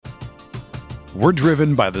We're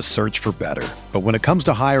driven by the search for better. But when it comes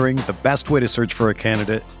to hiring, the best way to search for a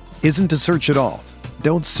candidate isn't to search at all.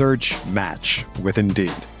 Don't search, match with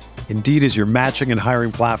Indeed. Indeed is your matching and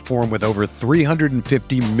hiring platform with over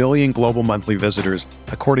 350 million global monthly visitors,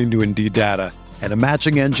 according to Indeed data, and a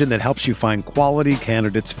matching engine that helps you find quality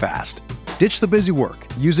candidates fast. Ditch the busy work.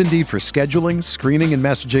 Use Indeed for scheduling, screening, and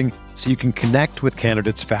messaging so you can connect with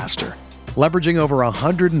candidates faster. Leveraging over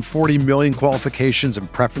 140 million qualifications and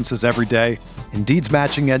preferences every day, Indeed's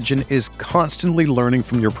matching engine is constantly learning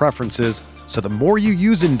from your preferences, so the more you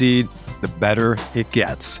use Indeed, the better it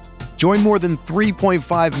gets. Join more than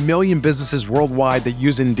 3.5 million businesses worldwide that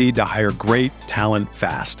use Indeed to hire great talent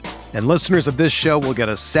fast. And listeners of this show will get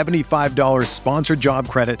a $75 sponsored job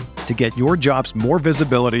credit to get your jobs more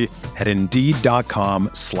visibility at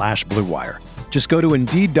Indeed.com/Blue Wire. Just go to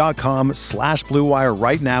Indeed.com/Blue Wire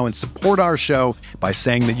right now and support our show by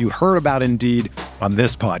saying that you heard about Indeed on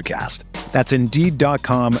this podcast. That's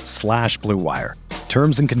Indeed.com/Blue Wire.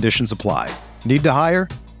 Terms and conditions apply. Need to hire?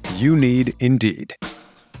 You need Indeed.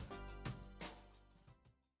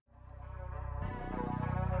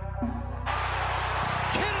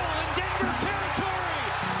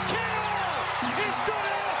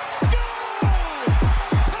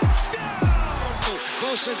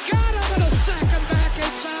 Has got him, and a sack him back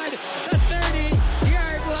inside the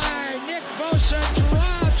 30-yard line. Nick Bosa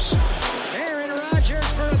drops Aaron Rodgers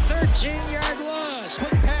for a 13-yard loss.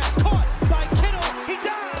 Quick pass caught by Kittle. He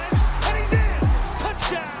dives, and he's in.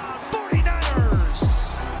 Touchdown,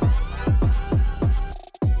 49ers.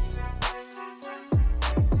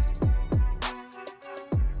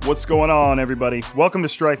 What's going on, everybody? Welcome to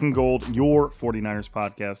Striking Gold, your 49ers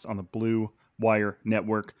podcast on the Blue Wire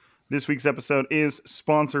Network. This week's episode is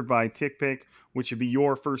sponsored by TickPick, which should be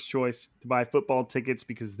your first choice to buy football tickets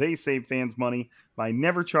because they save fans money by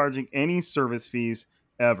never charging any service fees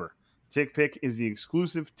ever. TickPick is the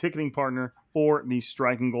exclusive ticketing partner for the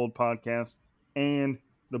Striking Gold podcast and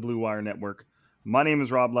the Blue Wire Network. My name is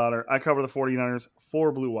Rob Lauder. I cover the 49ers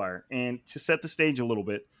for Blue Wire. And to set the stage a little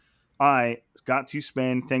bit, I got to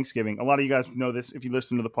spend Thanksgiving. A lot of you guys know this if you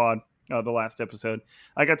listen to the pod. The last episode,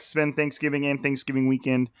 I got to spend Thanksgiving and Thanksgiving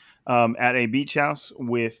weekend at a beach house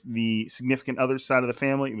with the significant other side of the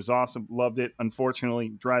family. It was awesome. Loved it. Unfortunately,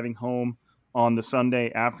 driving home on the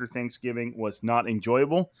Sunday after Thanksgiving was not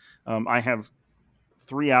enjoyable. I have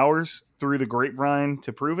 3 hours through the grapevine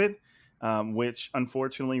to prove it, which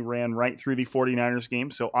unfortunately ran right through the 49ers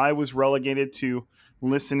game. So I was relegated to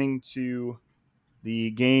listening to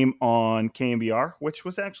the game on KMBR, which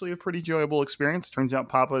was actually a pretty enjoyable experience. Turns out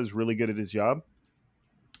Papa is really good at his job.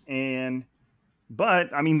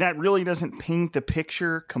 But I mean, that really doesn't paint the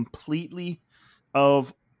picture completely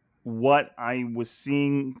of what I was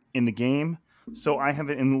seeing in the game. So I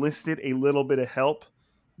have enlisted a little bit of help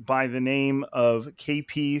by the name of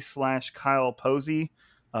KP/Kyle Posey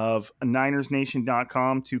of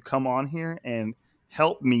NinersNation.com to come on here and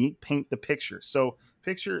help me paint the picture. So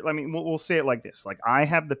we'll say it like this. Like, I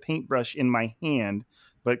have the paintbrush in my hand,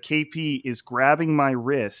 but KP is grabbing my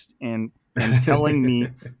wrist and telling me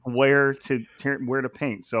where to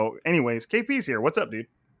paint. So anyways, KP's here. What's up, dude?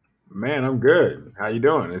 Man, I'm good. How you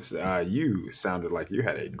doing? It's you sounded like you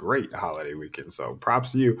had a great holiday weekend, so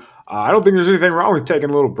props to you. I don't think there's anything wrong with taking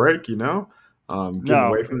a little break, getting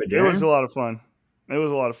away from the game. It was a lot of fun. It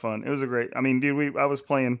was a great. I mean, dude, I was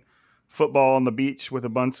playing football on the beach with a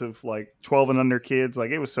bunch of like 12 and under kids.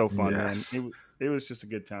 Like, it was so fun, yes. Man. It was just a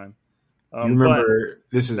good time. You remember,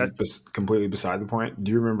 this is completely beside the point.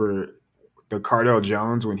 Do you remember the Cardell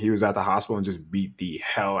Jones when he was at the hospital and just beat the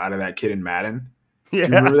hell out of that kid in Madden? Yeah.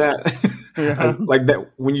 Do you remember that? Yeah. Like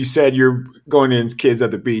that, when you said you're going in kids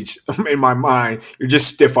at the beach, in my mind, you're just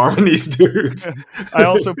stiff arming these dudes. I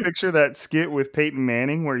also picture that skit with Peyton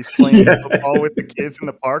Manning where he's playing football with the kids in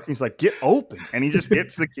the park. He's like, "Get open," and he just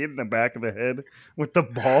hits the kid in the back of the head with the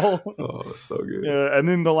ball. Oh, so good. And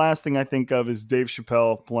then the last thing I think of is Dave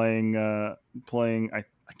Chappelle playing. I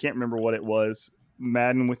can't remember what it was.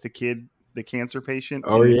 Madden with the kid. The cancer patient.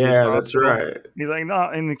 Oh, yeah, that's right. He's like, no,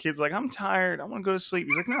 and the kid's like, I'm tired. I want to go to sleep.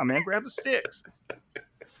 He's like, no, man, grab the sticks.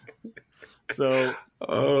 So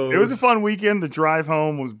it was a fun weekend. The drive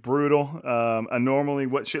home was brutal. Normally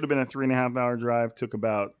what should have been a 3.5 hour drive took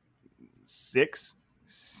about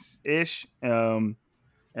 6-ish. And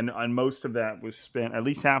most of that was spent, at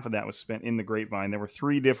least half of that was spent in the Grapevine. There were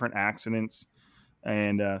 3 different accidents.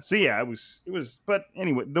 And so yeah, it was. But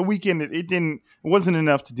anyway, the weekend it wasn't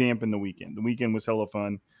enough to dampen the weekend. The weekend was hella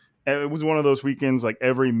fun. It was one of those weekends like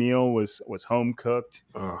every meal was home cooked.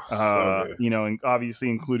 Oh, so good. And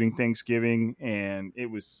obviously including Thanksgiving, and it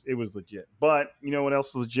was legit. But you know what else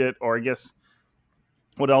is legit? Or I guess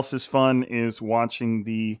What else is fun is watching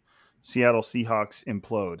the Seattle Seahawks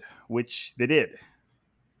implode, which they did.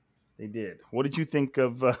 They did. What did you think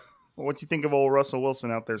of? What do you think of old Russell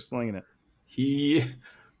Wilson out there slinging it?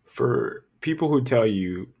 For people who tell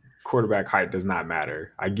you quarterback height does not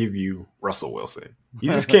matter, I give you Russell Wilson.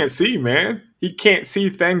 You just can't see, man. He can't see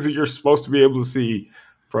things that you're supposed to be able to see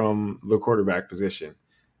from the quarterback position.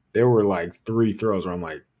 There were like 3 throws where I'm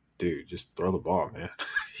like, dude, just throw the ball, man.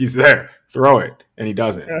 He's there. Throw it. And he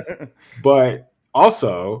doesn't. But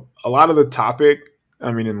also, a lot of the topic,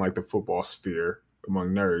 I mean, in like the football sphere among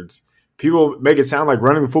nerds, people make it sound like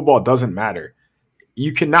running the football doesn't matter.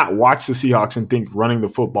 You cannot watch the Seahawks and think running the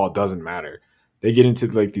football doesn't matter. They get into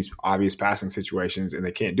like these obvious passing situations and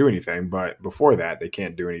they can't do anything. But before that, they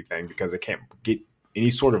can't do anything because they can't get any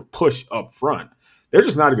sort of push up front. They're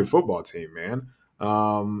just not a good football team, man.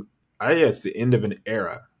 It's the end of an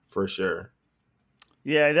era for sure.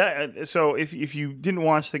 Yeah, so if you didn't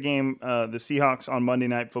watch the game, the Seahawks on Monday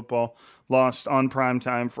Night Football lost on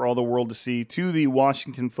primetime for all the world to see to the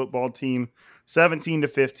Washington football team,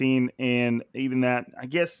 17-15, and even that, I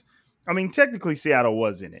guess, I mean, technically Seattle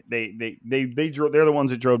was in it. They're the ones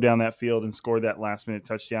that drove down that field and scored that last minute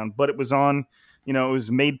touchdown, but it was on, it was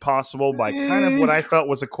made possible by kind of what I felt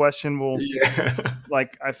was a questionable. Yeah.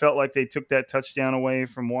 Like I felt like they took that touchdown away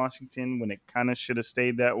from Washington when it kind of should have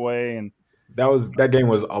stayed that way, and that game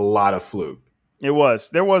was a lot of fluke. It was.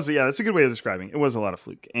 There was, yeah, that's a good way of describing it. It was a lot of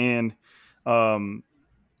fluke. And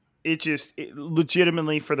it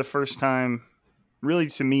legitimately for the first time, really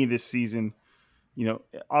to me this season,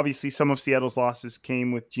 obviously some of Seattle's losses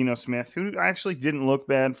came with Geno Smith, who actually didn't look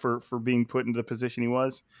bad for being put into the position he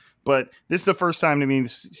was. But this is the first time to me the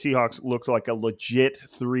Seahawks looked like a legit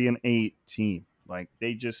 3-8 team. Like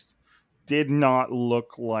they just did not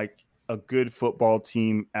look like a good football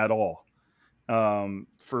team at all.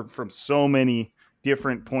 From so many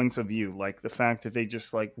different points of view, like the fact that they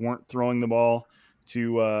just like weren't throwing the ball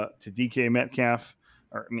to DK Metcalf,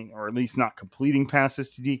 or at least not completing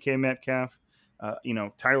passes to DK Metcalf.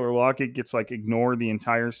 Tyler Lockett gets like ignored the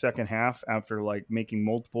entire second half after like making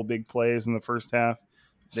multiple big plays in the first half.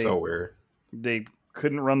 So weird. They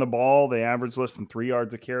couldn't run the ball. They averaged less than 3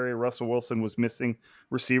 yards a carry. Russell Wilson was missing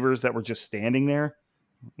receivers that were just standing there.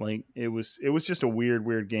 Like it was just a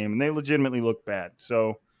weird game, and they legitimately looked bad.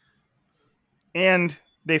 So, and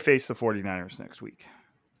they face the 49ers next week.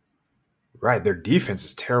 Right. Their defense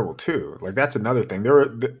is terrible too. Like that's another thing.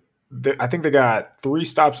 I think they got 3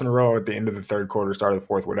 stops in a row at the end of the third quarter, start of the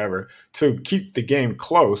fourth, whatever, to keep the game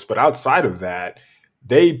close. But outside of that,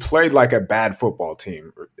 they played like a bad football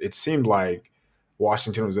team. It seemed like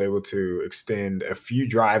Washington was able to extend a few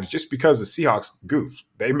drives just because the Seahawks goofed.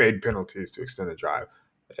 They made penalties to extend the drive.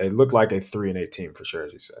 It looked like a 3-8 team for sure,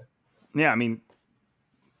 as you said. Yeah, I mean,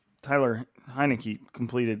 Tyler Heineke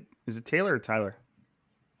completed. Is it Taylor or Tyler?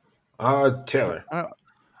 Taylor. I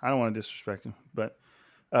don't want to disrespect him, but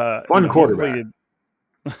fun quarterback.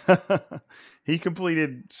 He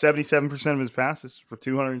completed 77% of his passes for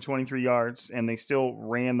 223 yards, and they still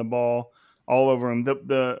ran the ball all over him.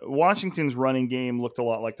 The Washington's running game looked a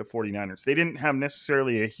lot like the 49ers. They didn't have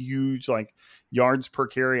necessarily a huge like yards per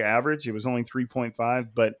carry average. It was only 3.5,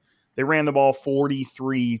 but they ran the ball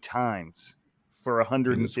 43 times for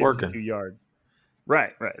 152 yards.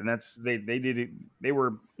 Right. And that's they did it. They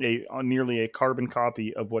were nearly a carbon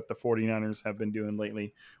copy of what the 49ers have been doing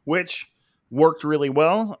lately, which worked really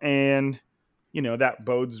well. And, that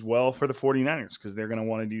bodes well for the 49ers because they're going to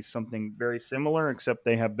want to do something very similar, except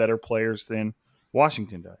they have better players than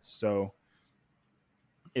Washington does. So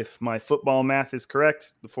if my football math is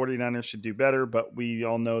correct, the 49ers should do better, but we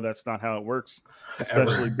all know that's not how it works,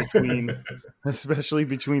 especially between the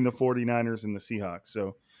 49ers and the Seahawks.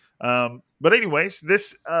 So, but anyways,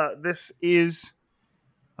 this is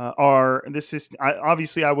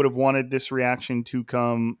obviously I would have wanted this reaction to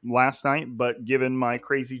come last night, but given my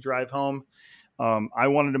crazy drive home, I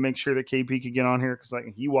wanted to make sure that KP could get on here because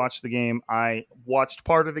he watched the game. I watched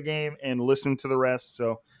part of the game and listened to the rest,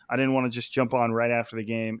 so I didn't want to just jump on right after the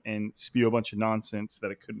game and spew a bunch of nonsense that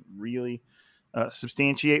I couldn't really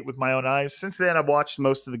substantiate with my own eyes. Since then, I've watched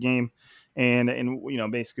most of the game and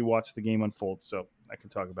basically watched the game unfold, so I can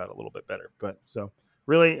talk about it a little bit better. But so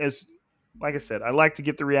really, like I said, I like to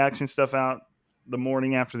get the reaction stuff out the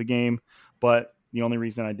morning after the game, but the only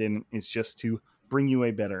reason I didn't is just to bring you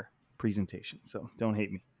a better presentation. So don't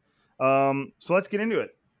hate me. So let's get into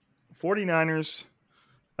it. 49ers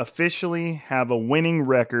officially have a winning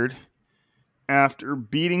record after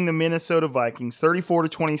beating the Minnesota Vikings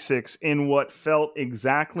 34-26 in what felt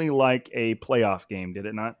exactly like a playoff game, did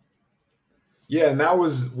it not? Yeah, and that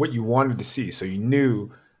was what you wanted to see. So you knew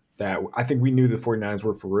that I think we knew the 49ers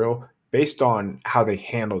were for real based on how they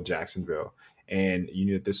handled Jacksonville. And you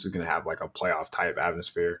knew that this was going to have like a playoff type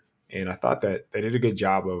atmosphere. And I thought that they did a good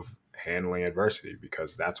job of handling adversity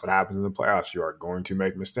because that's what happens in the playoffs. You are going to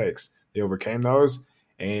make mistakes. They overcame those,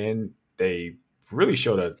 and they really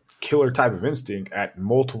showed a killer type of instinct at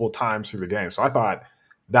multiple times through the game. So I thought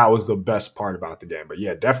that was the best part about the game. But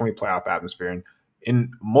yeah, definitely playoff atmosphere, and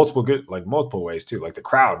in multiple ways too. Like the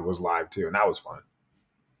crowd was live too, and that was fun.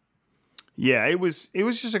 Yeah, it was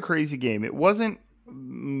just a crazy game. It wasn't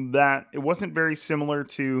very similar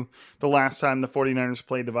to the last time the 49ers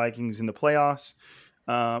played the Vikings in the playoffs.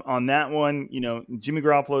 On that one, Jimmy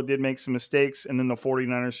Garoppolo did make some mistakes, and then the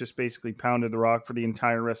 49ers just basically pounded the rock for the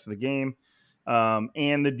entire rest of the game.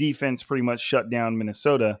 And the defense pretty much shut down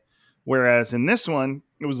Minnesota. Whereas in this one,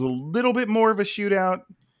 it was a little bit more of a shootout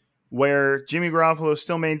where Jimmy Garoppolo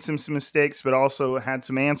still made some mistakes, but also had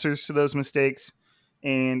some answers to those mistakes.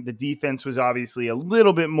 And the defense was obviously a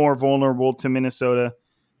little bit more vulnerable to Minnesota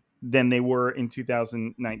than they were in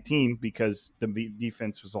 2019 because the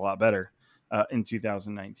defense was a lot better in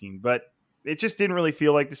 2019. But it just didn't really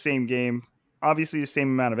feel like the same game. Obviously the same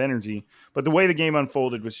amount of energy, but the way the game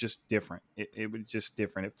unfolded was just different. It was just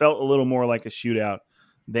different. It felt a little more like a shootout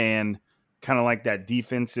than kind of like that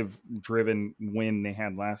defensive-driven win they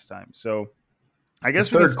had last time. So I guess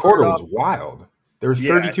the third quarter was wild. There were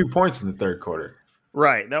 32 points in the third quarter.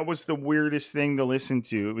 Right. That was the weirdest thing to listen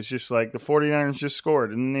to. It was just like the 49ers just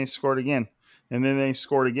scored, and then they scored again. And then they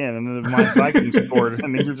scored again, and then the Vikings scored.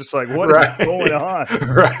 And then you're just like, what is going on?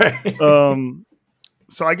 Right.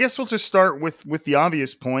 So I guess we'll just start with the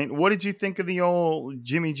obvious point. What did you think of the old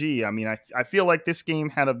Jimmy G? I mean, I feel like this game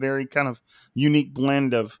had a very kind of unique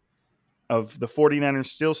blend of the 49ers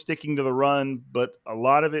still sticking to the run, but a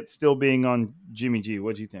lot of it still being on Jimmy G.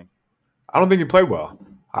 What did you think? I don't think he played well.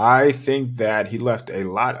 I think that he left a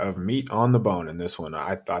lot of meat on the bone in this one.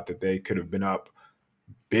 I thought that they could have been up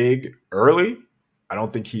big early. I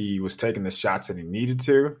don't think he was taking the shots that he needed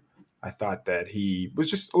to. I thought that he was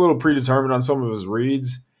just a little predetermined on some of his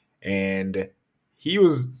reads, and he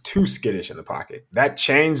was too skittish in the pocket. That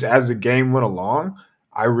changed as the game went along.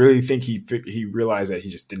 I really think he realized that he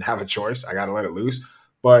just didn't have a choice. I got to let it loose.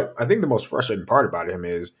 But I think the most frustrating part about him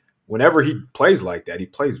is whenever he plays like that, he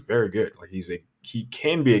plays very good. Like he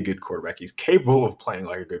can be a good quarterback. He's capable of playing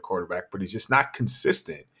like a good quarterback, but he's just not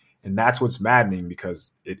consistent. And that's what's maddening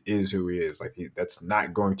because it is who he is. Like that's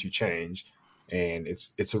not going to change. And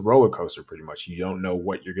it's a roller coaster pretty much. You don't know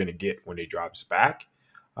what you're going to get when he drops back.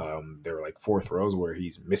 There are like 4 throws where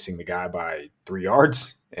he's missing the guy by 3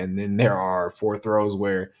 yards. And then there are 4 throws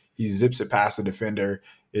where he zips it past the defender.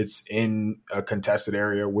 It's in a contested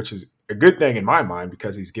area, which is a good thing in my mind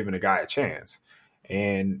because he's giving a guy a chance.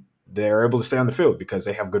 And they're able to stay on the field because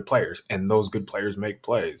they have good players. And those good players make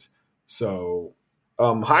plays. So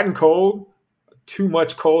hot and cold. Too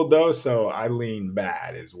much cold, though, so I lean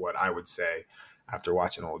bad is what I would say after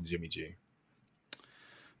watching old Jimmy G.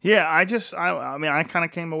 Yeah, I kind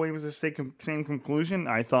of came away with the same conclusion.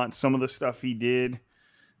 I thought some of the stuff he did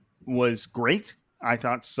was great. I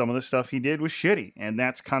thought some of the stuff he did was shitty, and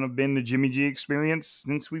that's kind of been the Jimmy G experience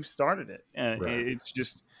since we've started it. Right. It's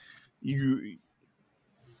just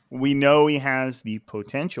we know he has the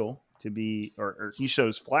potential to be, or he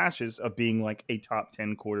shows flashes of being like a top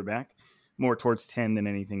 10 quarterback. More towards 10 than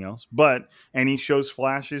anything else, and he shows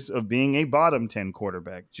flashes of being a bottom 10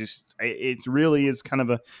 quarterback. It really is kind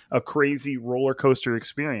of a crazy roller coaster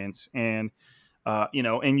experience. And,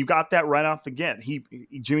 and you got that right off the get.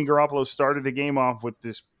 Jimmy Garoppolo started the game off with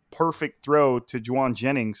this perfect throw to Juwan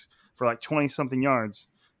Jennings for like 20 something yards.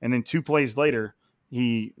 And then 2 plays later,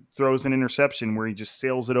 he throws an interception where he just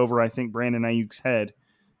sails it over, I think, Brandon Ayuk's head.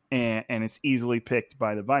 And it's easily picked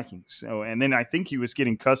by the Vikings. So, and then I think he was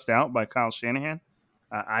getting cussed out by Kyle Shanahan.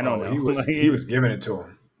 I don't know. He was giving it to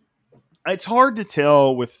him. It's hard to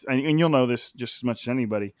tell and you'll know this just as much as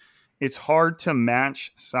anybody. It's hard to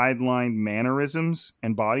match sideline mannerisms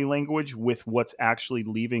and body language with what's actually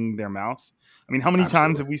leaving their mouth. I mean, how many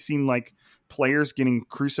times have we seen like players getting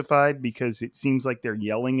crucified because it seems like they're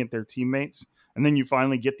yelling at their teammates, and then you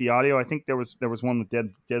finally get the audio? I think there was one with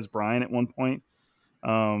Dez Bryant at one point.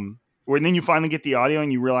 Where then you finally get the audio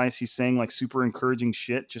and you realize he's saying like super encouraging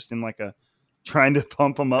shit just in like a trying to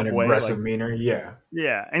pump him up way. Aggressive manner. Yeah.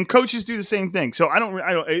 Yeah. And coaches do the same thing. So I don't,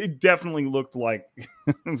 it definitely looked like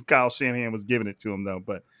Kyle Shanahan was giving it to him though,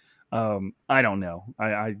 but, I don't know.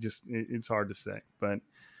 It's hard to say, but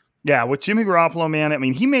yeah, with Jimmy Garoppolo, man, I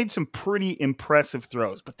mean, he made some pretty impressive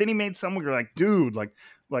throws, but then he made some where you're like, dude, like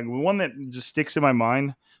one that just sticks in my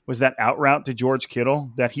mind was that out route to George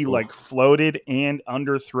Kittle that he like floated and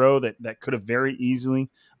underthrow that could have very easily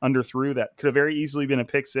underthrew, that could have very easily been a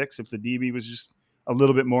pick six if the DB was just a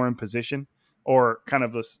little bit more in position or kind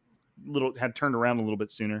of this little had turned around a little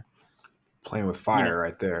bit sooner. Playing with fire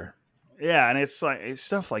right there. Yeah, and it's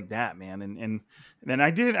stuff like that, man. And then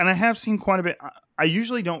I have seen quite a bit. I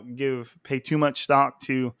usually don't pay too much stock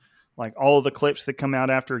to like all of the clips that come out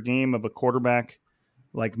after a game of a quarterback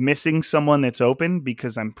like missing someone that's open,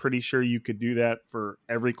 because I'm pretty sure you could do that for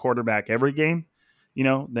every quarterback every game. You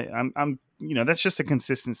know, I'm that's just a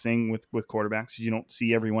consistent thing with quarterbacks. You don't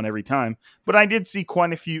see everyone every time, but I did see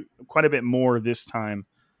quite a bit more this time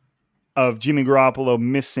of Jimmy Garoppolo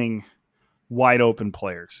missing wide open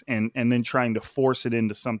players and then trying to force it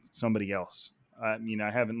into somebody else. I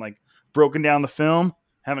haven't like broken down the film,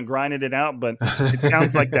 haven't grinded it out, but it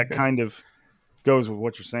sounds like that kind of goes with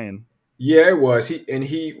what you're saying. Yeah, it was.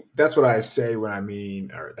 He that's what I say when I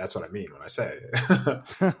mean, or that's what I mean when I say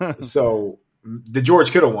it. So the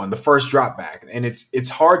George Kittle one, the first drop back, and it's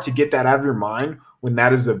hard to get that out of your mind when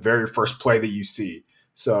that is the very first play that you see.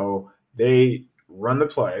 So they run the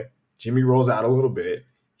play, Jimmy rolls out a little bit.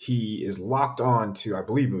 He is locked on to, I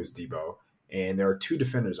believe it was Debo, and there are two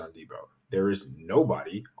defenders on Debo. There is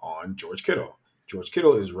nobody on George Kittle. George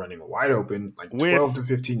Kittle is running wide open, like 12 to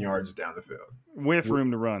 15 yards down the field. With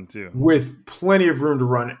room to run, too. With plenty of room to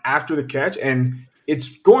run after the catch, and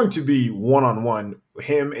it's going to be one-on-one,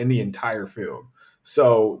 him and the entire field.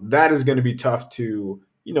 So that is going to be tough to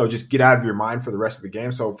just get out of your mind for the rest of the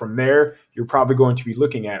game. So from there, you're probably going to be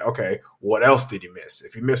looking at, okay, what else did he miss?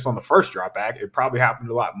 If he missed on the first drop back, it probably happened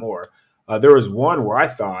a lot more. There was one where I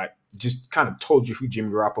thought just kind of told you who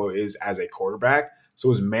Jimmy Garoppolo is as a quarterback. So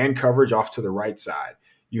it was man coverage off to the right side.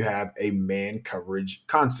 You have a man coverage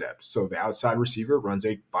concept. So the outside receiver runs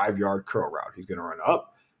a 5-yard curl route. He's going to run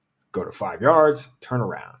up, go to 5 yards, turn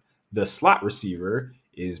around. The slot receiver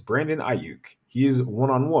is Brandon Ayuk. He is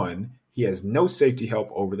one-on-one. He has no safety help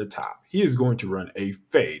over the top. He is going to run a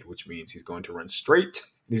fade, which means he's going to run straight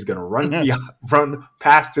and he's going to run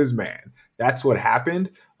past his man. That's what happened.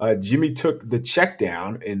 Jimmy took the check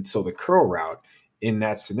down, and so the curl route in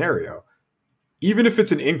that scenario, even if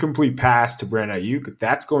it's an incomplete pass to Brandon Ayuk,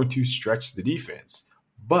 that's going to stretch the defense.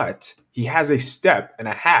 But he has a step and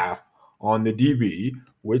a half on the DB,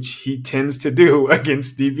 which he tends to do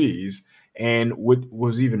against DBs. And what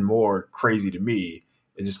was even more crazy to me,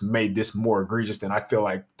 it just made this more egregious than I feel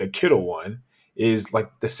like the Kittle one, is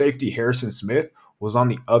like the safety Harrison Smith was on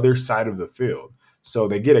the other side of the field. So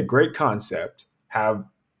they get a great concept, have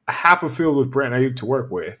a half a field with Brandon Ayuk to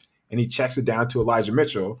work with, and he checks it down to Elijah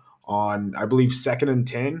Mitchell on, I believe, 2nd and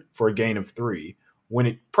 10 for a gain of 3, when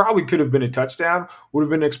it probably could have been a touchdown, would have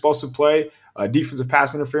been an explosive play, defensive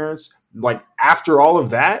pass interference. Like after all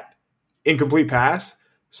of that, incomplete pass.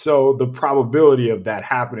 So the probability of that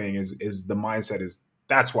happening is the mindset is,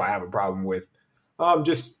 that's why I have a problem with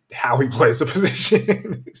just how he plays the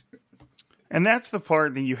position. And that's the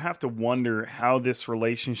part that you have to wonder how this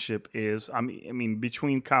relationship is. I mean,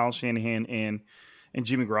 between Kyle Shanahan and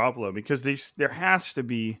Jimmy Garoppolo, because there has to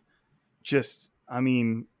be just,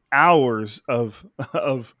 hours of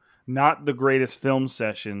not the greatest film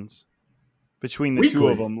sessions between the two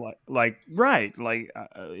of them.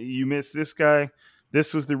 You missed this guy.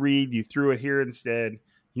 This was the read. You threw it here instead.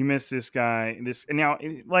 You missed this guy. And now,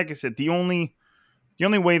 like I said, the only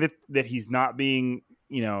way that he's not being,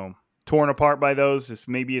 torn apart by those is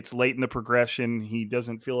maybe it's late in the progression. He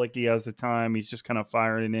doesn't feel like he has the time. He's just kind of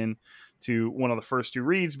firing it in to one of the first two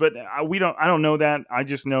reads. But I don't know that. I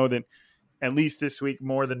just know that at least this week,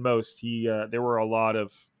 more than most, there were a lot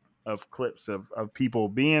of clips of people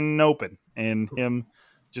being open and him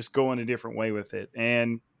just going a different way with it.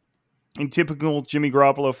 And in typical Jimmy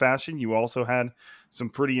Garoppolo fashion, you also had some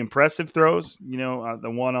pretty impressive throws. The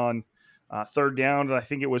one on third down, I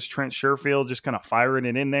think it was Trent Sherfield just kind of firing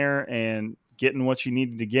it in there and getting what you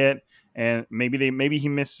needed to get. And maybe he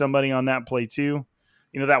missed somebody on that play too.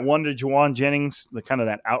 That one to Juwan Jennings, the kind of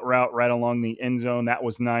that out route right along the end zone, that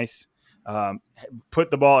was nice.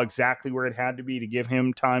 Put the ball exactly where it had to be to give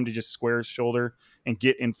him time to just square his shoulder and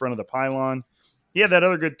get in front of the pylon. He had that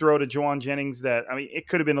other good throw to Juwan Jennings that, it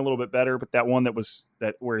could have been a little bit better, but that one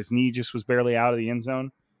where his knee just was barely out of the end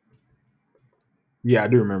zone. Yeah, I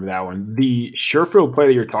do remember that one. The Sherfield play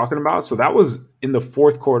that you're talking about, so that was in the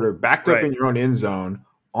fourth quarter, backed up in your own end zone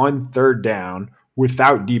on third down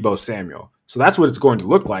without Deebo Samuel. So that's what it's going to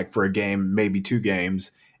look like for a game, maybe 2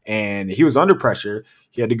 games. And he was under pressure.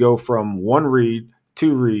 He had to go from 1 read,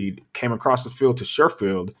 2 read, came across the field to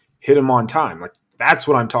Sherfield, hit him on time. Like, that's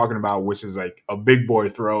what I'm talking about, which is like a big boy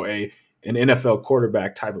throw, a an NFL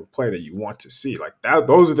quarterback type of play that you want to see. Like that,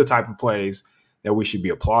 those are the type of plays that we should be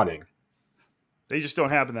applauding. They just don't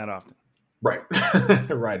happen that often. Right.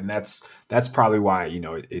 Right. And that's probably why,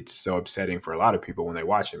 it's so upsetting for a lot of people when they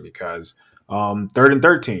watch him, because 3rd and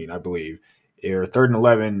 13, I believe, or 3rd and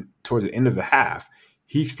 11 towards the end of the half,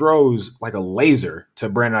 he throws like a laser to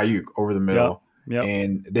Brandon Ayuk over the middle,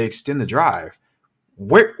 and they extend the drive.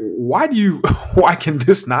 Why can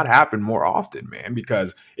this not happen more often, man?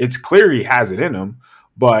 Because it's clear he has it in him,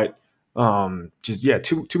 but too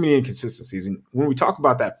many inconsistencies. And when we talk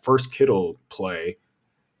about that first Kittle play,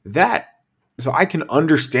 so I can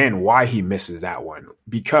understand why he misses that one,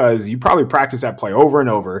 because you probably practice that play over and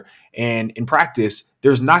over, and in practice,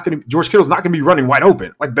 George Kittle's not going to be running wide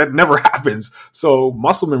open. Like that never happens. So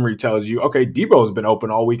muscle memory tells you, okay, Debo's been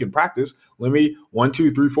open all week in practice. Let me 1,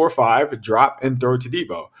 2, 3, 4, 5, drop and throw it to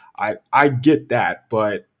Debo. I get that,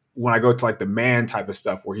 but when I go to like the man type of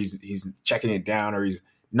stuff where he's checking it down or he's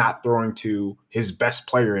not throwing to his best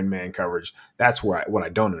player in man coverage, that's what I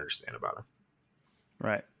don't understand about him.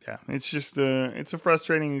 Right. Yeah. It's just it's a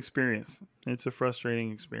frustrating experience.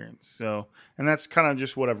 So, and that's kind of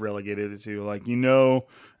just what I've relegated it to. Like,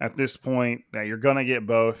 at this point that you're going to get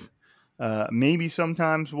both. Maybe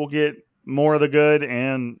sometimes we'll get more of the good.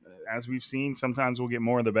 And as we've seen, sometimes we'll get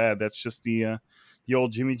more of the bad. That's just the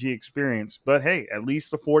old Jimmy G experience. But hey, at least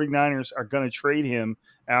the 49ers are going to trade him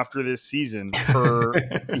after this season for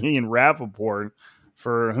Ian Rappaport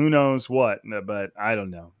for who knows what, but I don't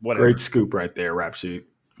know. Whatever. Great scoop right there, Rap Sheet.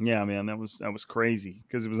 Yeah, man, that was crazy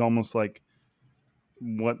because it was almost like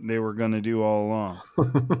what they were going to do all along.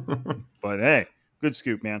 But hey, good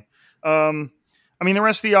scoop, man. The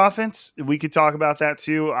rest of the offense, we could talk about that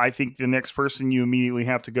too. I think the next person you immediately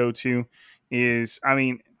have to go to is,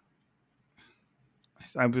 I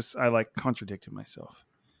contradicted myself.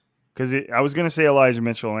 Because I was going to say Elijah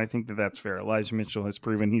Mitchell, and I think that's fair. Elijah Mitchell has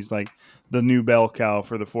proven he's like the new bell cow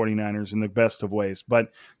for the 49ers in the best of ways.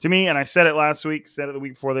 But to me, and I said it last week, said it the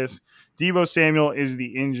week before this, Deebo Samuel is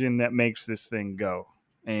the engine that makes this thing go.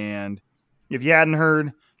 And if you hadn't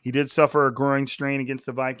heard, he did suffer a groin strain against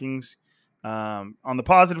the Vikings. On the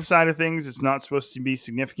positive side of things, it's not supposed to be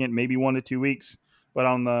significant, maybe 1 to 2 weeks. But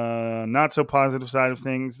on the not so positive side of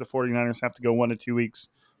things, the 49ers have to go 1 to 2 weeks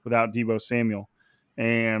without Deebo Samuel.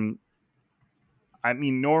 And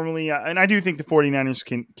normally, and I do think the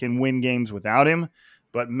 49ers can win games without him,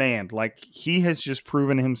 but man, like he has just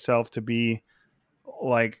proven himself to be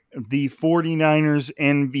like the 49ers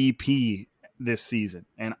MVP this season.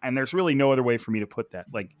 And there's really no other way for me to put that.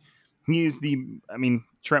 Like he is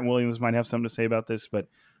Trent Williams might have something to say about this, but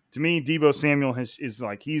to me, Deebo Samuel is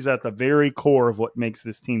like he's at the very core of what makes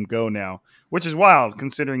this team go now, which is wild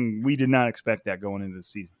considering we did not expect that going into the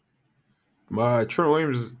season. Trent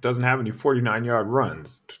Williams doesn't have any 49-yard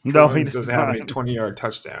runs. No, he doesn't have any 20-yard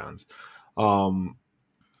touchdowns. Deebo's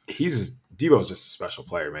just a special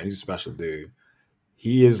player, man. He's a special dude.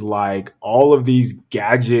 He is like all of these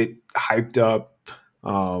gadget, hyped up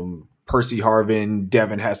Percy Harvin,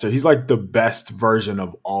 Devin Hester. He's like the best version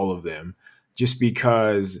of all of them just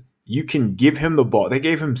because you can give him the ball. They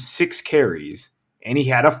gave him 6 carries, and he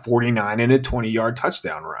had a 49 and a 20-yard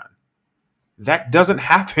touchdown run. That doesn't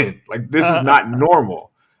happen. Like this is not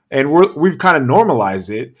normal. And we've kind of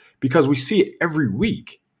normalized it because we see it every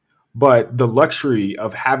week. But the luxury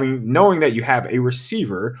of knowing that you have a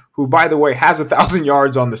receiver who, by the way, has 1,000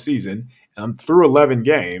 yards on the season through 11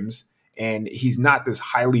 games, and he's not this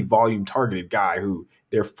highly volume targeted guy who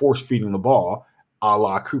they're force feeding the ball, a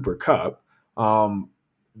la Cooper Kupp.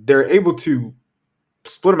 They're able to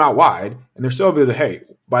split him out wide, and they're still able to, hey,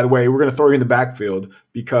 by the way, we're going to throw you in the backfield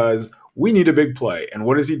because we need a big play. And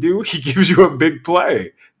what does he do? He gives you a big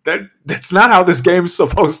play. That's not how this game is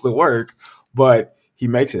supposed to work, but he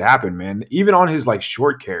makes it happen, man. Even on his like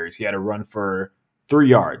short carries, he had a run for 3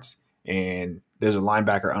 yards, and there's a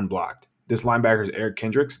linebacker unblocked. This linebacker is Eric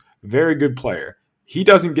Kendricks, very good player. He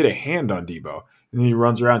doesn't get a hand on Deebo, and then he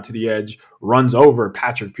runs around to the edge, runs over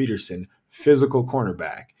Patrick Peterson, physical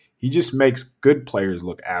cornerback. He just makes good players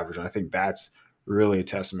look average, and I think that's really a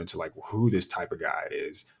testament to like who this type of guy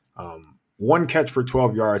is. 1 catch for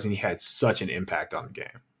 12 yards, and he had such an impact on the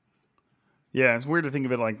game. Yeah, it's weird to think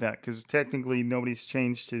of it like that because technically nobody's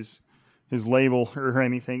changed his label or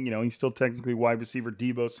anything. He's still technically wide receiver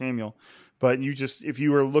Deebo Samuel. But if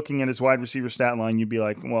you were looking at his wide receiver stat line, you'd be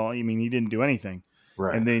like, well, he didn't do anything.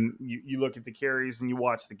 Right. And then you look at the carries and you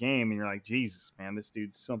watch the game and you're like, Jesus, man, this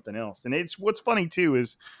dude's something else. And what's funny too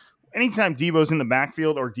is anytime Deebo's in the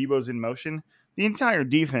backfield or Deebo's in motion, the entire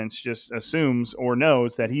defense just assumes or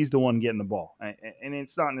knows that he's the one getting the ball. And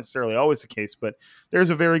it's not necessarily always the case, but there's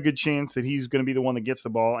a very good chance that he's going to be the one that gets the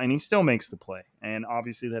ball, and he still makes the play. And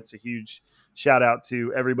obviously that's a huge shout out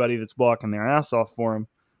to everybody that's blocking their ass off for him.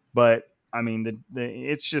 But, I mean,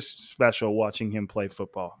 it's just special watching him play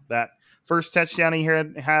football. That first touchdown he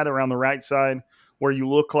had around the right side where it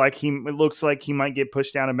looks like he might get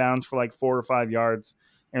pushed out of bounds for like 4 or 5 yards.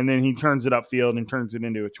 And then he turns it upfield and turns it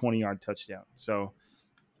into a 20-yard touchdown. So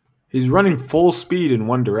he's running full speed in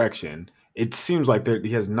one direction. It seems like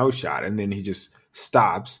he has no shot, and then he just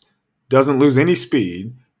stops, doesn't lose any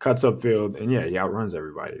speed, cuts upfield, and he outruns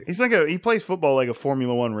everybody. He plays football like a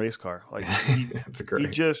Formula One race car. Like That's great.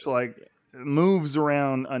 He just like moves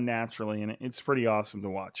around unnaturally, and it's pretty awesome to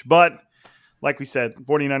watch. But like we said,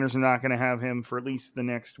 49ers are not going to have him for at least the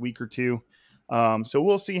next week or two. So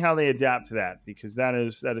we'll see how they adapt to that, because that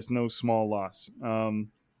is no small loss.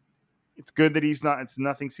 It's good that it's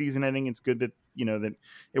nothing season ending. It's good that, that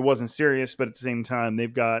it wasn't serious, but at the same time,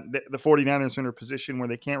 they've got the 49ers in a position where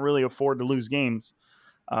they can't really afford to lose games.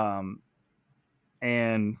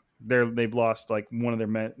 And they've lost like one of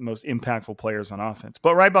their most impactful players on offense.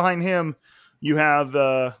 But right behind him, you have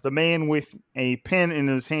the man with a pen in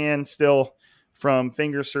his hand still from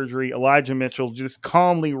finger surgery, Elijah Mitchell, just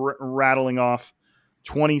calmly rattling off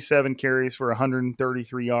 27 carries for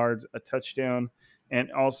 133 yards, a touchdown,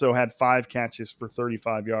 and also had 5 catches for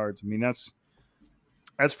 35 yards. I mean, that's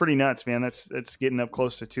pretty nuts, man. That's getting up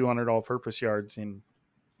close to 200 all-purpose yards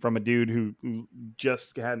from a dude who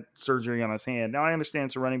just had surgery on his hand. Now, I understand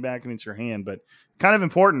it's a running back and it's your hand, but kind of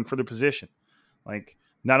important for the position. Like,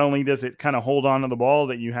 not only does it kind of hold on to the ball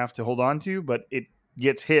that you have to hold on to, but it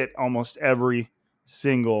gets hit almost every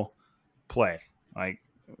single play. Like,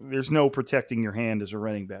 there's no protecting your hand as a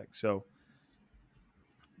running back. So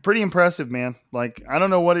pretty impressive, man. Like, I don't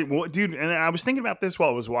know dude. And I was thinking about this while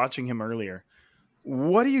I was watching him earlier.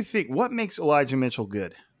 What do you think? What makes Elijah Mitchell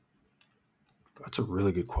good? That's a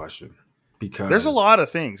really good question, because there's a lot of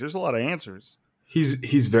things. There's a lot of answers.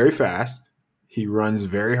 He's very fast. He runs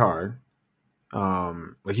very hard.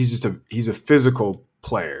 Like he's a physical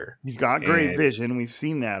player. He's got great vision. We've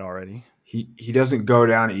seen that already. He doesn't go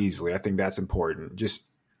down easily. I think that's important.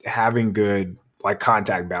 Just having good like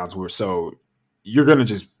contact balance, so you're gonna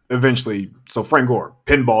just eventually. So Frank Gore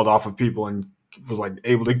pinballed off of people and was like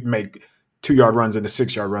able to make 2-yard runs into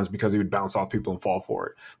 6-yard runs because he would bounce off people and fall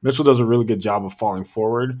forward. Mitchell does a really good job of falling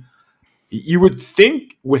forward. You would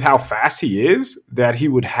think with how fast he is that he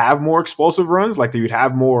would have more explosive runs, like they would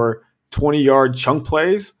have more 20-yard chunk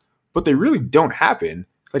plays, but they really don't happen.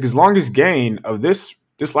 Like his longest gain of this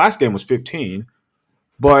last game was 15,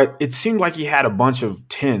 but it seemed like he had a bunch of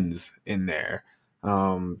 10s in there.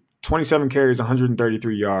 27 carries,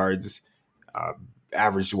 133 yards,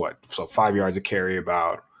 averaged what? So 5 yards a carry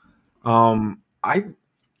about. I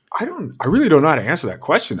really don't know how to answer that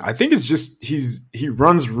question. I think it's just he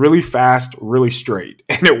runs really fast, really straight,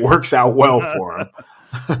 and it works out well for him.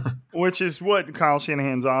 Which is what Kyle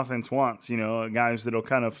Shanahan's offense wants, guys that'll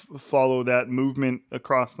kind of follow that movement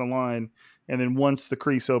across the line, and then once the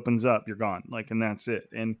crease opens up, you're gone. Like, and that's it.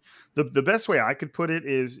 And the best way I could put it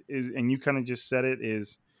is, and you kind of just said it,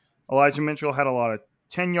 is Elijah Mitchell had a lot of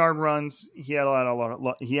 10-yard runs. He had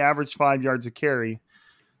he averaged 5 yards a carry.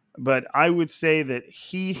 But I would say that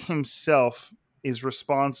he himself is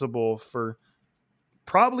responsible for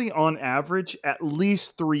probably on average at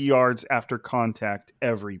least 3 yards after contact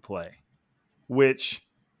every play, which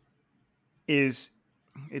it's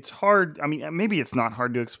hard. I mean, maybe it's not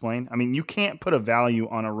hard to explain. I mean, you can't put a value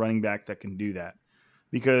on a running back that can do that,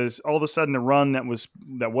 because all of a sudden a run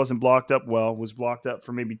that wasn't blocked up well was blocked up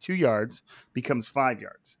for maybe 2 yards becomes 5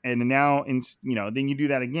 yards. And now, then you do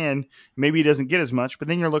that again, maybe he doesn't get as much, but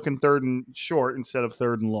then you're looking 3rd and short instead of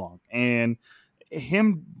 3rd and long. And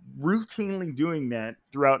him routinely doing that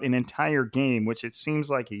throughout an entire game, which it seems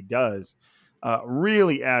like he does,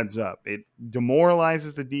 really adds up. It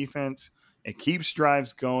demoralizes the defense. It keeps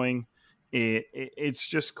drives going. It's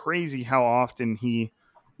just crazy how often he,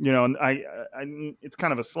 it's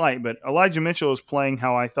kind of a slight, but Elijah Mitchell is playing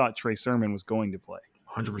how I thought Trey Sermon was going to play.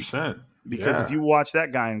 100%. Because if you watch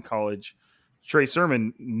that guy in college, Trey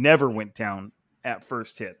Sermon never went down at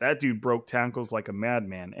first hit. That dude broke tackles like a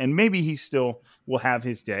madman, and maybe he still will have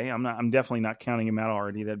his day. I'm definitely not counting him out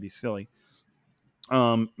already. That'd be silly.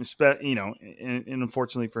 And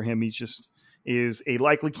unfortunately for him, he's just is a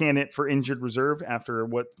likely candidate for injured reserve after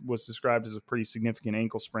what was described as a pretty significant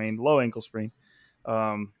low ankle sprain.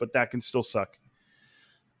 But that can still suck.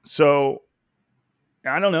 So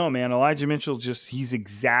I don't know, man. Elijah Mitchell he's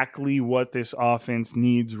exactly what this offense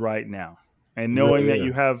needs right now. And He knowing really that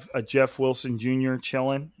you is. have a Jeff Wilson Jr.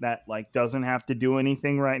 chilling that like doesn't have to do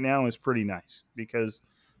anything right now is pretty nice, because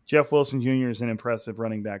Jeff Wilson Jr. is an impressive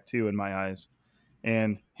running back too in my eyes.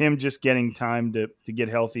 And him just getting time to get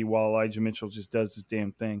healthy while Elijah Mitchell just does his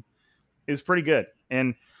damn thing is pretty good.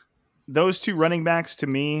 And those two running backs to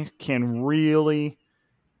me can really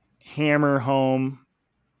hammer home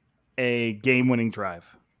a game-winning drive.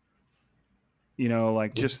 You know,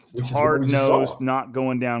 like just Which is what we just hard-nosed, saw. not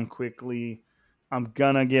going down quickly. I'm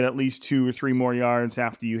going to get at least 2 or 3 more yards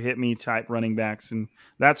after you hit me type running backs. And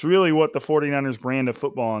that's really what the 49ers brand of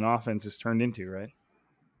football and offense has turned into, right?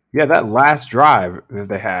 Yeah, that last drive that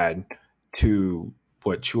they had to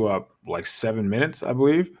chew up like 7 minutes, I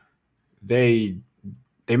believe. They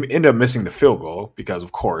ended up missing the field goal because,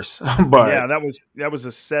 of course. Yeah, But that was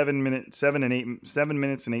a 7 minutes and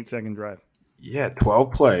 8 second drive. yeah,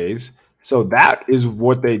 12 plays. So that is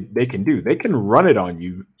what they can do. They can run it on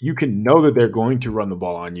you. You can know that they're going to run the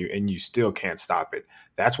ball on you, and you still can't stop it.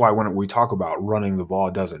 That's why when we talk about running the ball,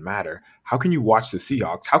 it doesn't matter. How can you watch the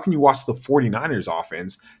Seahawks? How can you watch the 49ers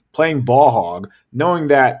offense playing ball hog, knowing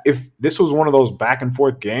that if this was one of those back and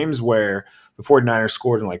forth games where the 49ers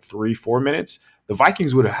scored in like 3-4 minutes, the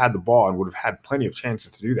Vikings would have had the ball and would have had plenty of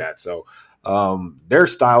chances to do that. So their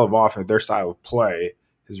style of offense, their style of play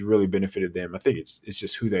has really benefited them. I think it's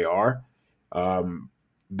just who they are.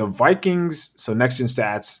 The Vikings, so Next Gen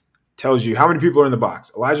Stats tells you how many people are in the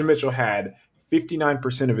box. Elijah Mitchell had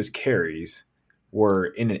 59% of his carries were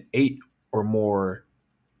in an 8 or more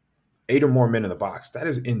men in the box. That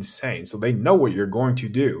is insane. So they know what you're going to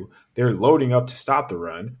do. They're loading up to stop the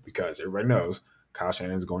run because everybody knows Kyle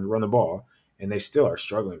Shanahan is going to run the ball, and they still are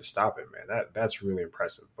struggling to stop it, man. That's really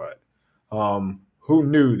impressive. But who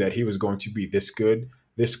knew that he was going to be this good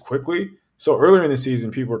this quickly? So earlier in the season,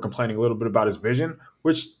 people were complaining a little bit about his vision,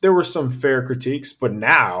 which there were some fair critiques. But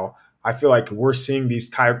now I feel like we're seeing these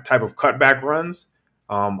type of cutback runs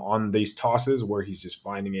on these tosses where he's just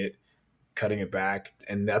finding it, cutting it back,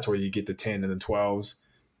 and that's where you get the 10 and the 12s.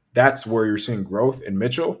 That's where you're seeing growth in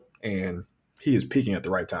Mitchell, and he is peaking at the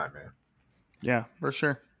right time, man. Yeah, for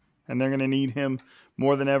sure. And they're going to need him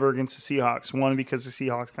more than ever against the Seahawks. One, because the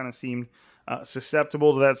Seahawks kind of seemed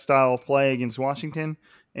susceptible to that style of play against Washington.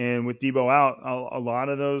 And with Debo out, a lot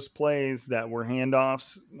of those plays that were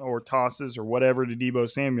handoffs or tosses or whatever to Debo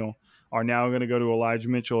Samuel are now going to go to Elijah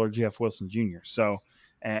Mitchell or Jeff Wilson Jr. So,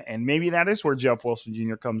 and maybe that is where Jeff Wilson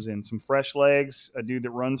Jr. comes in. Some fresh legs, a dude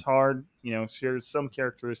that runs hard, shares some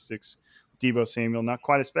characteristics with Debo Samuel. Not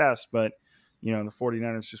quite as fast, but, the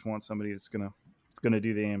 49ers just want somebody that's going to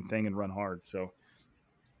do the damn thing and run hard. So,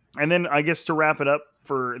 and then I guess to wrap it up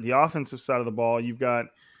for the offensive side of the ball, you've got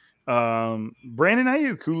Brandon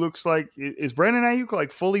Ayuk, who looks like is Brandon Ayuk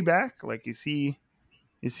like fully back? Like is he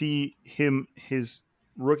his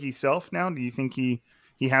rookie self now? Do you think he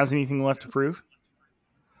has anything left to prove?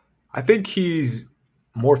 I think he's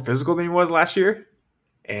more physical than he was last year.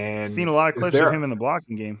 And Seen a lot of clips of him in the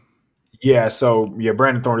blocking game. Yeah, so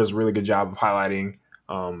Brandon Thorne does a really good job of highlighting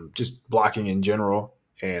just blocking in general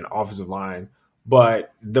and offensive line.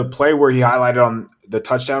 But the play where he highlighted on the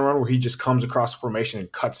touchdown run where he just comes across the formation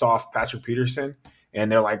and cuts off Patrick Peterson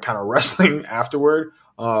and they're like kind of wrestling afterward,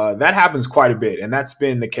 that happens quite a bit. And that's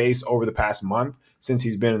been the case over the past month since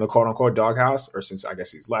he's been in the quote-unquote doghouse, or since I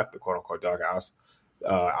guess he's left the quote-unquote doghouse.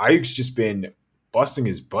 Ayuk's just been busting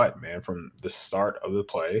his butt, man, from the start of the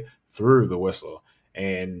play through the whistle.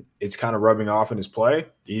 And it's kind of rubbing off in his play.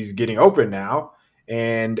 He's getting open now.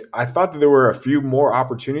 And I thought that there were a few more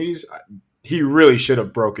opportunities. He really should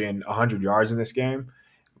have broken 100 yards in this game,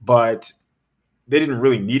 but they didn't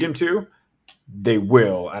really need him to. They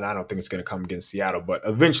will, and I don't think it's going to come against Seattle, but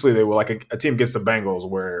eventually they will, like a team against the Bengals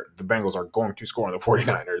where the Bengals are going to score on the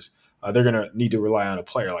 49ers. They're going to need to rely on a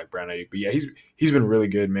player like Brandon Ayuk. But yeah, he's been really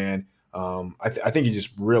good, man. I think he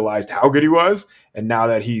just realized how good he was, and now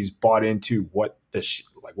that he's bought into what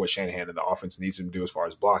Shanahan and the offense needs him to do as far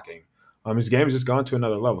as blocking, his game has just gone to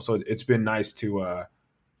another level. So it's been nice to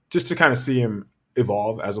just to kind of see him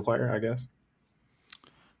evolve as a player, I guess.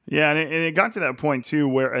 Yeah, and it got to that point, too,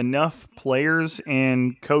 where enough players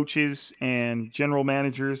and coaches and general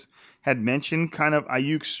managers had mentioned kind of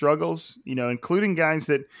Ayuk's struggles, including guys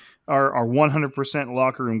that are 100%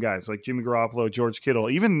 locker room guys like Jimmy Garoppolo, George Kittle.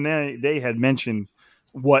 Even they had mentioned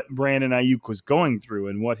what Brandon Ayuk was going through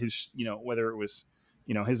and what his, whether it was,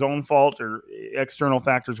 his own fault or external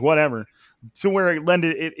factors, whatever, to where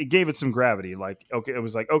it gave it some gravity. Like, okay, it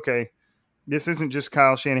was like, okay, this isn't just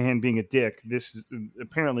Kyle Shanahan being a dick. This is,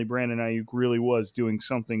 apparently Brandon Ayuk really was doing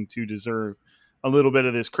something to deserve a little bit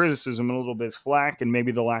of this criticism, a little bit of flack, and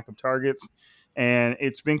maybe the lack of targets. And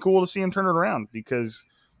it's been cool to see him turn it around because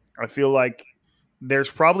I feel like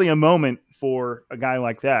there's probably a moment for a guy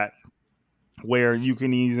like that where you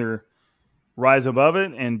can either rise above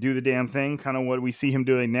it and do the damn thing, kind of what we see him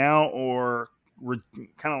doing now, or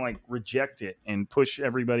kind of like reject it and push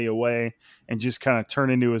everybody away and just kind of turn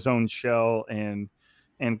into his own shell. And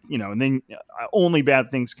then only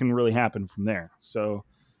bad things can really happen from there. So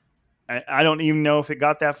I don't even know if it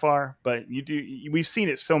got that far, but we've seen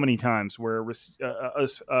it so many times where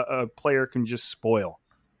a player can just spoil,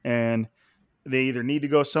 and they either need to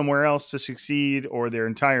go somewhere else to succeed, or their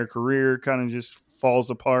entire career kind of just falls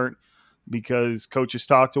apart because coaches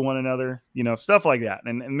talk to one another, stuff like that.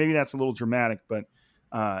 And maybe that's a little dramatic, but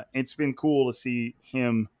it's been cool to see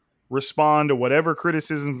him respond to whatever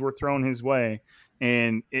criticisms were thrown his way,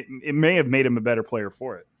 and it may have made him a better player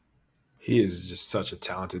for it. He is just such a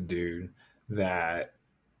talented dude that,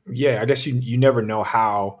 I guess you never know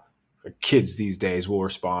how kids these days will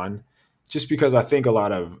respond, just because I think a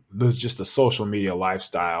lot of there's just a social media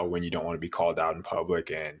lifestyle when you don't want to be called out in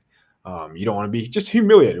public and you don't want to be just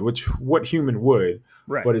humiliated, which what human would.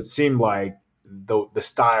 Right. But it seemed like the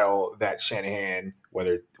style that Shanahan,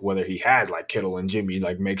 whether he had like Kittle and Jimmy,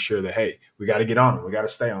 like make sure that, hey, we got to get on him. We got to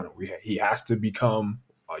stay on him. He has to become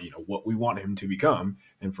what we want him to become.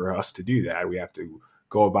 And for us to do that, we have to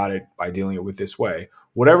go about it by dealing it with this way.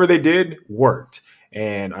 Whatever they did worked.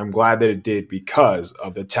 And I'm glad that it did because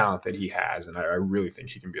of the talent that he has. And I really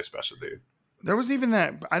think he can be a special dude. There was even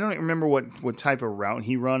that, I don't remember what type of route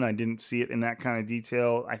he run. I didn't see it in that kind of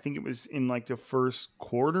detail. I think it was in like the first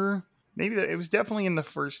quarter. Maybe it was definitely in the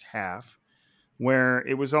first half, where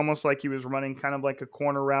it was almost like he was running kind of like a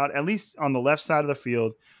corner route, at least on the left side of the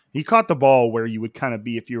field. He caught the ball where you would kind of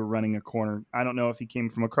be if you were running a corner. I don't know if he came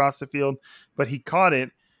from across the field, but he caught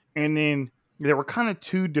it. And then there were kind of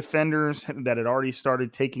two defenders that had already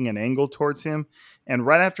started taking an angle towards him. And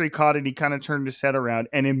right after he caught it, he kind of turned his head around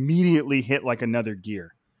and immediately hit like another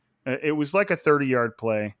gear. It was like a 30-yard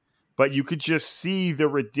play, but you could just see the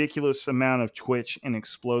ridiculous amount of twitch and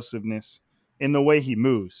explosiveness in the way he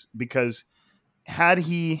moves. Because had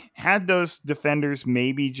those defenders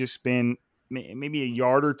maybe just been maybe a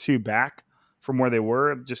yard or two back from where they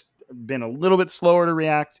were, just been a little bit slower to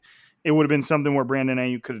react, it would have been something where Brandon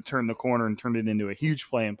Ayuk could have turned the corner and turned it into a huge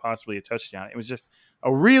play and possibly a touchdown. It was just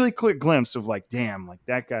a really quick glimpse of like, damn, like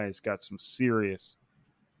that guy's got some serious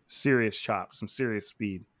chops, some serious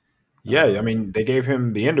speed. Yeah, I mean, they gave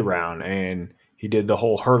him the end around and he did the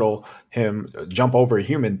whole hurdle, him jump over a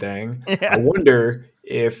human thing. Yeah. I wonder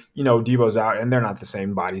if, Debo's out and they're not the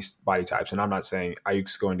same body types. And I'm not saying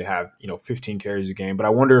Ayuk's going to have, 15 carries a game, but I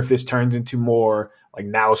wonder if this turns into more like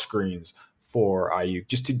now screens for Ayuk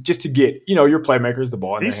just to get, your playmakers the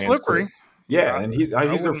ball in their hands. He's slippery. Yeah, and he's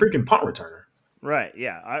a freaking punt returner. Right,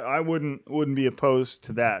 yeah. I wouldn't be opposed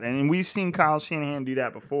to that. And we've seen Kyle Shanahan do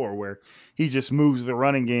that before where he just moves the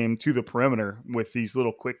running game to the perimeter with these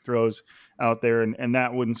little quick throws out there, and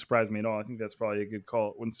that wouldn't surprise me at all. I think that's probably a good call.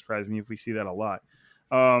 It wouldn't surprise me if we see that a lot.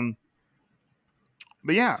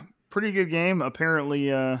 But yeah, pretty good game.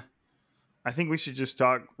 Apparently, I think we should just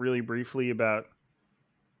talk really briefly about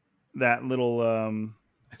that little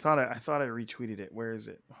I thought I retweeted it. Where is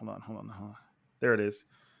it? Hold on. There it is.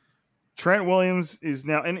 Trent Williams is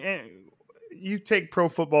now, and you take Pro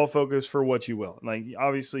Football Focus for what you will. Like,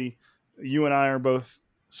 obviously, you and I are both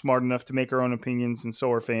smart enough to make our own opinions, and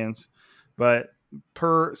so are fans. But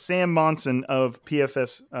per Sam Monson of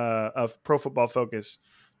PFF of Pro Football Focus,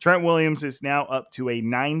 Trent Williams is now up to a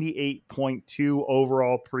 98.2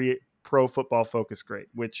 overall Pro Football Focus grade,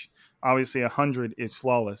 which obviously 100 is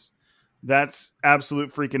flawless. That's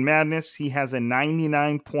absolute freaking madness. He has a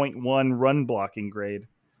 99.1 run blocking grade.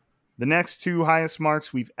 The next two highest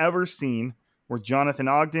marks we've ever seen were Jonathan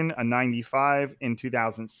Ogden, a 95 in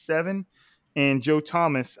 2007, and Joe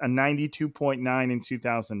Thomas, a 92.9 in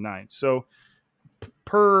 2009. So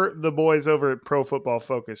per the boys over at Pro Football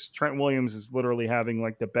Focus, Trent Williams is literally having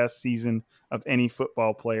like the best season of any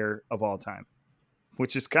football player of all time,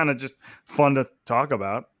 which is kind of just fun to talk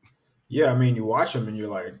about. Yeah, I mean, you watch him and you're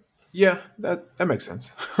like, yeah, that makes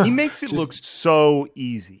sense. He makes it look so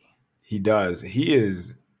easy. He does.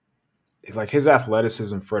 It's like his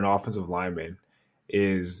athleticism for an offensive lineman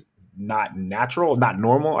is not natural, not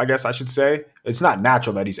normal, I guess I should say. It's not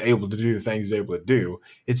natural that he's able to do the things he's able to do.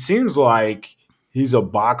 It seems like he's a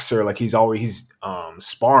boxer, like he's always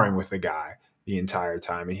sparring with the guy the entire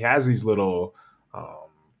time. And he has these little,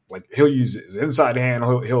 like he'll use his inside hand.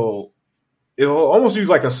 He'll almost use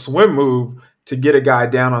like a swim move to get a guy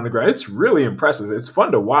down on the ground. It's really impressive. It's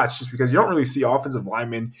fun to watch just because you don't really see offensive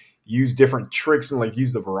linemen use different tricks and like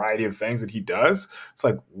use the variety of things that he does. It's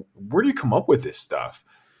like, where do you come up with this stuff?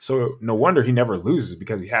 So no wonder he never loses,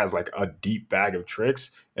 because he has like a deep bag of tricks.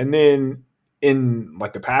 And then in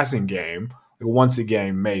like the passing game, like once a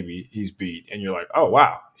game, maybe he's beat, and you're like, oh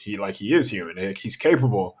wow, he is human. He's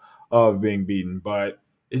capable of being beaten. But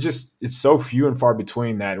it's so few and far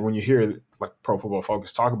between that when you hear like Pro Football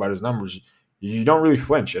Focus talk about his numbers, you don't really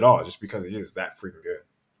flinch at all, just because he is that freaking good.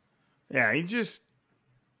 Yeah, he just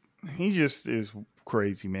is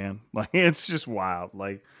crazy, man. Like, it's just wild.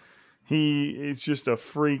 Like, he is just a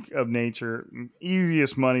freak of nature.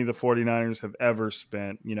 Easiest money the 49ers have ever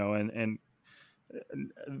spent, and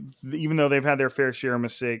even though they've had their fair share of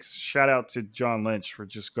mistakes, shout out to John Lynch for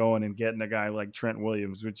just going and getting a guy like Trent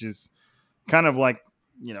Williams, which is kind of like,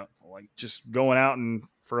 like just going out and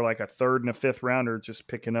for like a third and a fifth rounder, just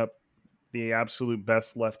picking up the absolute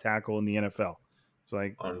best left tackle in the NFL. It's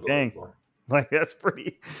like, dang, like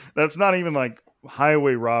that's not even like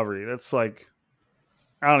highway robbery. That's like,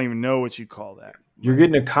 I don't even know what you call that. You're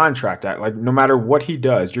getting a contract out. Like, no matter what he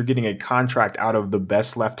does, you're getting a contract out of the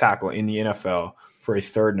best left tackle in the NFL for a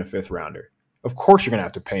third and a fifth rounder. Of course, you're going to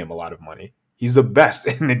have to pay him a lot of money. He's the best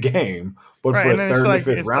in the game, but for a third and a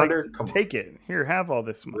fifth rounder, come on. Take it. Here, have all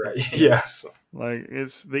this money. Right. Yes. Like,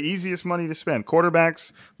 it's the easiest money to spend.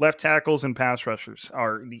 Quarterbacks, left tackles, and pass rushers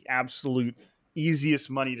are the absolute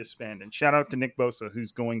easiest money to spend. And shout out to Nick Bosa,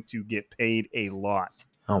 who's going to get paid a lot.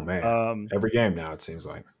 Oh, man. Every game now, it seems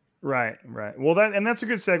like. Right. Well, that's a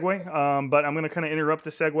good segue. But I'm going to kind of interrupt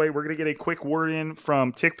the segue. We're going to get a quick word in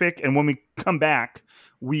from TickPick, and when we come back,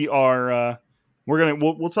 we'll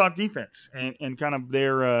talk defense and kind of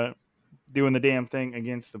their doing the damn thing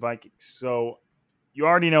against the Vikings. So you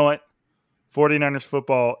already know it. 49ers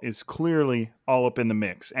football is clearly all up in the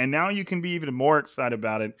mix. And now you can be even more excited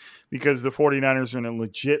about it because the 49ers are in a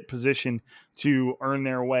legit position to earn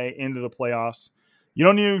their way into the playoffs. You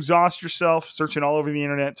don't need to exhaust yourself searching all over the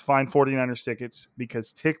internet to find 49ers tickets,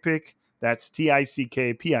 because TickPick, that's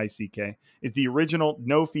TickPick, is the original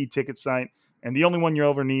no-fee ticket site and the only one you'll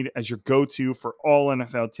ever need as your go-to for all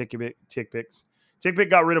NFL tick picks. TickPick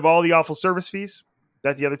got rid of all the awful service fees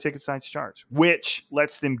that the other ticket sites charge, which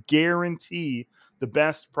lets them guarantee the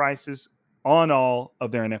best prices on all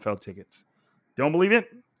of their NFL tickets. Don't believe it?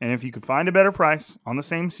 And if you can find a better price on the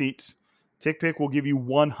same seats, TickPick will give you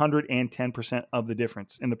 110% of the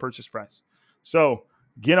difference in the purchase price. So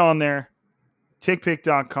get on there,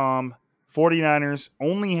 tickpick.com. 49ers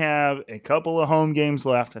only have a couple of home games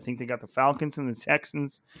left. I think they got the Falcons and the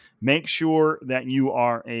Texans. Make sure that you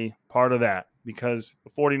are a part of that, because the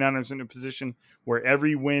 49ers are in a position where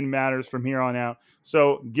every win matters from here on out.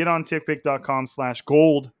 So get on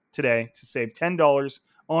tickpick.com/gold today to save $10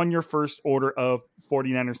 on your first order of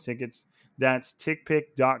 49ers tickets. That's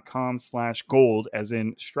tickpick.com/gold, as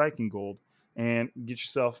in striking gold, and get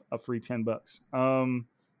yourself a free $10.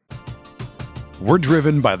 We're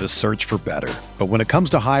driven by the search for better. But when it comes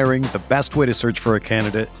to hiring, the best way to search for a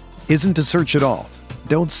candidate isn't to search at all.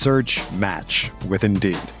 Don't search, match with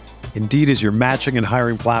Indeed. Indeed is your matching and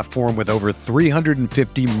hiring platform with over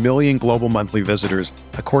 350 million global monthly visitors,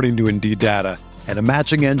 according to Indeed data, and a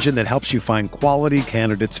matching engine that helps you find quality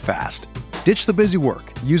candidates fast. Ditch the busy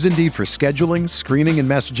work. Use Indeed for scheduling, screening, and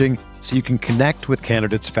messaging so you can connect with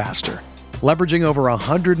candidates faster. Leveraging over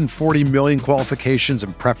 140 million qualifications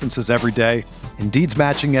and preferences every day, Indeed's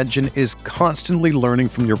matching engine is constantly learning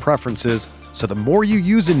from your preferences, so the more you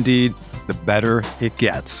use Indeed, the better it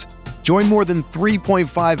gets. Join more than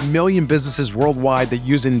 3.5 million businesses worldwide that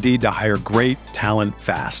use Indeed to hire great talent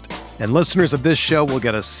fast. And listeners of this show will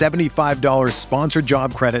get a $75 sponsored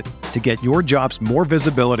job credit to get your jobs more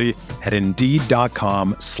visibility at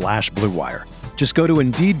Indeed.com/Blue Wire. Just go to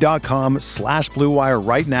Indeed.com/Blue Wire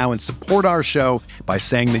right now and support our show by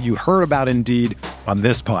saying that you heard about Indeed on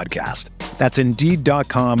this podcast. That's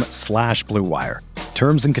Indeed.com/Blue Wire.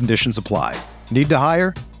 Terms and conditions apply. Need to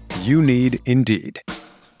hire? You need Indeed.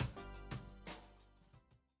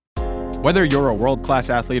 Whether you're a world-class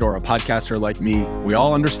athlete or a podcaster like me, we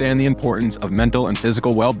all understand the importance of mental and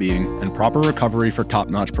physical well-being and proper recovery for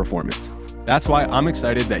top-notch performance. That's why I'm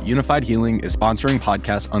excited that Unified Healing is sponsoring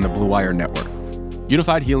podcasts on the Blue Wire Network.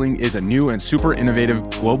 Unified Healing is a new and super innovative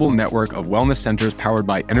global network of wellness centers powered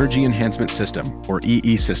by Energy Enhancement System, or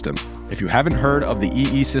EE System. If you haven't heard of the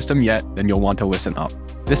EE System yet, then you'll want to listen up.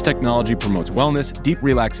 This technology promotes wellness, deep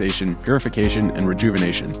relaxation, purification, and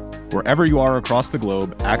rejuvenation. Wherever you are across the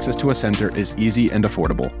globe, access to a center is easy and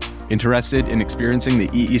affordable. Interested in experiencing the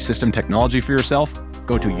EE System technology for yourself?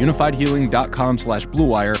 Go to unifiedhealing.com/Blue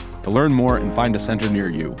Wire to learn more and find a center near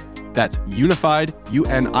you. That's unified,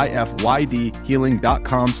 UNIFYD,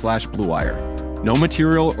 healing.com/Blue Wire. No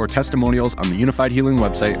material or testimonials on the Unified Healing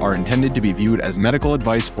website are intended to be viewed as medical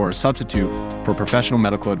advice or a substitute for professional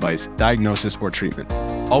medical advice, diagnosis, or treatment.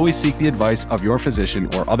 Always seek the advice of your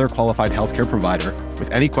physician or other qualified healthcare provider with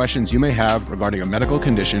any questions you may have regarding a medical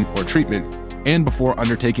condition or treatment and before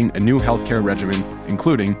undertaking a new healthcare regimen,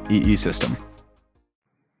 including EE system.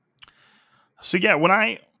 So yeah, when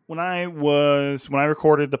I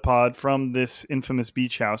recorded the pod from this infamous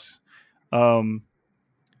beach house,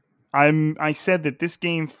 I said that this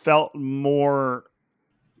game felt more.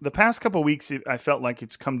 The past couple of weeks, I felt like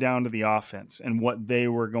it's come down to the offense and what they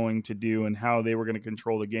were going to do and how they were going to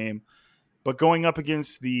control the game. But going up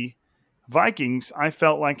against the Vikings, I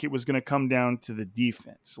felt like it was going to come down to the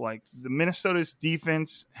defense. Like the Minnesota's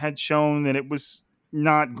defense had shown that it was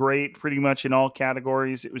not great pretty much in all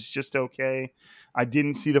categories. It was just okay. I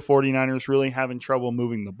didn't see the 49ers really having trouble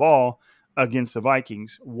moving the ball against the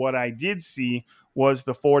Vikings. What I did see was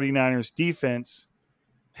the 49ers defense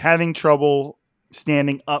having trouble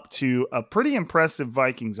standing up to a pretty impressive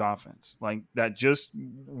Vikings offense, like that just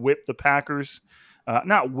whipped the Packers.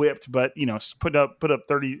 Not whipped, but put up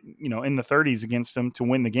 30, in the 30s against them to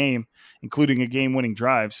win the game, including a game-winning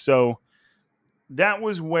drive. So that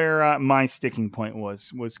was where my sticking point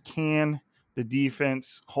was can the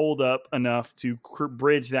defense hold up enough to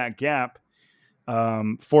bridge that gap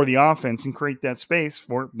for the offense and create that space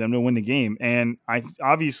for them to win the game. And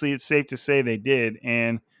obviously it's safe to say they did.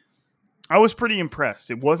 And I was pretty impressed.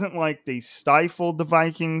 It wasn't like they stifled the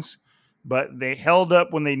Vikings, but they held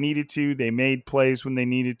up when they needed to. They made plays when they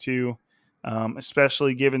needed to,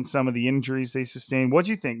 especially given some of the injuries they sustained. What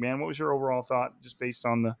do you think, man? What was your overall thought just based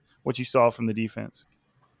on what you saw from the defense?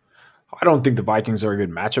 I don't think the Vikings are a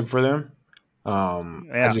good matchup for them.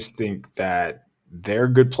 Yeah. I just think that their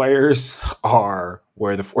good players are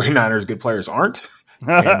where the 49ers good players aren't.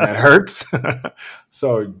 And that hurts.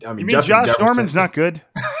 So, I mean, Josh Norman's not good?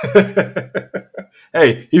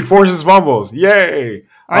 Hey, he forces fumbles. Yay.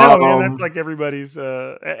 I know, man. That's like everybody's.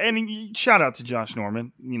 And shout out to Josh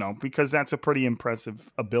Norman, because that's a pretty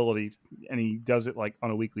impressive ability, and he does it like on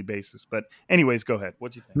a weekly basis. But anyways, go ahead.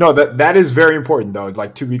 What do you think? No, that is very important, though.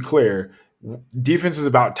 Like, to be clear, defense is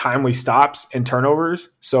about timely stops and turnovers.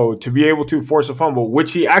 So to be able to force a fumble,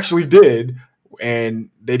 which he actually did, and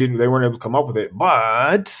they weren't able to come up with it,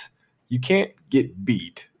 but you can't get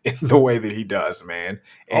beat in the way that he does, man.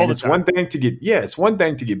 And it's one thing to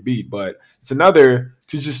get beat, but it's another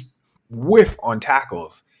to just whiff on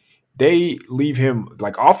tackles. They leave him,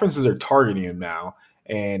 like, offenses are targeting him now,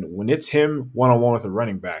 and when it's him one-on-one with a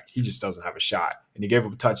running back, he just doesn't have a shot. And he gave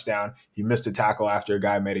up a touchdown. He missed a tackle after a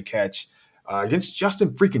guy made a catch against Justin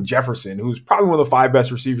freaking Jefferson, who's probably one of the 5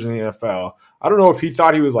 best receivers in the NFL. I don't know if he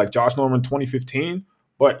thought he was like Josh Norman 2015,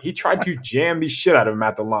 but he tried to jam the shit out of him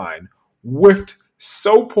at the line, whiffed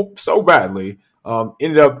so badly,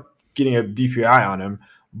 ended up getting a DPI on him.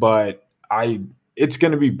 But it's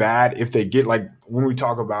going to be bad if they get, like, when we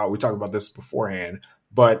talk about this beforehand,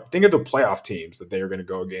 but think of the playoff teams that they are going to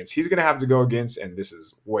go against. He's going to have to go against, and this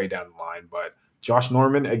is way down the line, but Josh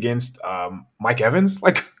Norman against Mike Evans?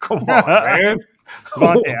 Like, come on, man.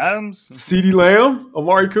 Devontae Adams? CeeDee Lamb?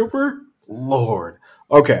 Amari Cooper? Lord.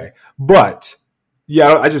 Okay. But,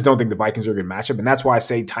 yeah, I just don't think the Vikings are a good matchup, and that's why I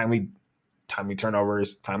say timely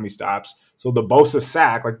turnovers, timely stops. So the Bosa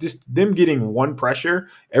sack, like, just them getting one pressure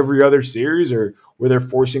every other series, or where they're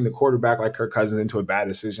forcing the quarterback like Kirk Cousins into bad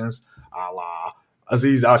decisions, a la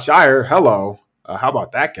Azeez Al-Shire. Hello. How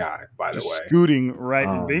about that guy, by the way? Scooting right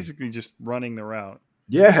and basically just running the route.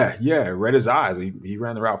 Yeah, read his eyes. He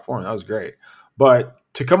ran the route for him. That was great. But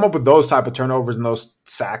to come up with those type of turnovers and those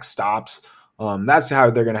sack stops, that's how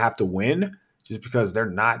they're going to have to win, just because they're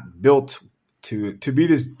not built to be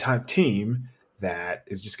this team that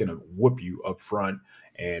is just going to whoop you up front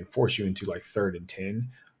and force you into like 3rd and 10.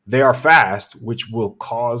 They are fast, which will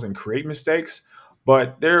cause and create mistakes,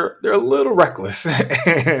 but they're a little reckless.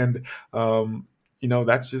 And,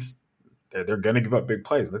 that's just they're going to give up big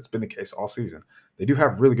plays. That's been the case all season. They do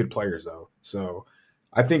have really good players, though. So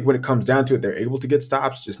I think when it comes down to it, they're able to get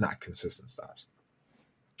stops, just not consistent stops.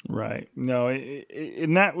 Right. No,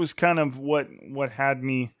 and that was kind of what had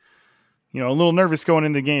me, a little nervous going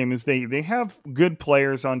into the game. Is they have good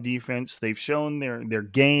players on defense. They've shown their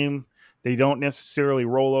game. They don't necessarily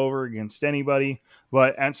roll over against anybody,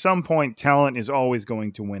 but at some point, talent is always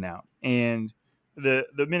going to win out. And the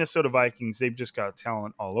Minnesota Vikings, they've just got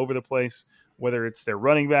talent all over the place, whether it's their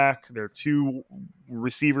running back, their 2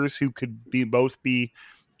 receivers who could both be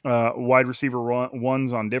wide receiver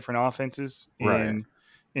ones on different offenses, right,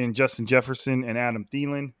 in Justin Jefferson and Adam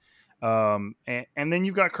Thielen. And then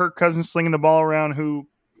you've got Kirk Cousins slinging the ball around, who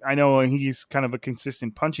I know he's kind of a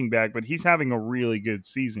consistent punching bag, but he's having a really good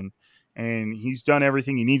season, and he's done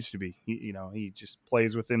everything he needs to be. He just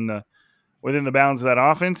plays within the bounds of that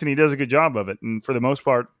offense, and he does a good job of it. And for the most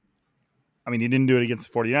part, I mean, he didn't do it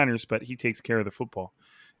against the 49ers, but he takes care of the football.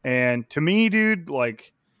 And to me, dude,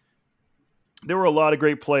 like, there were a lot of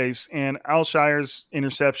great plays, and Alshire's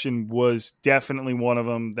interception was definitely one of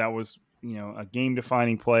them. That was, a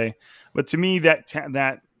game-defining play. But to me, that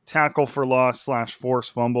tackle for loss /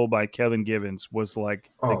 forced fumble by Kevin Givens was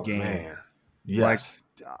like the game. Man. Yes.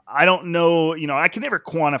 Like, I don't know, I can never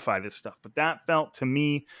quantify this stuff, but that felt to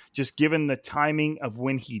me, just given the timing of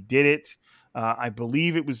when he did it, I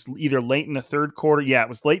believe it was either late in the third quarter. Yeah, it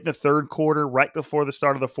was late in the third quarter, right before the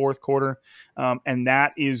start of the fourth quarter. And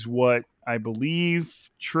that is what I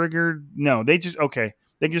believe triggered. No, they just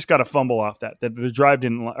got a fumble off that. The drive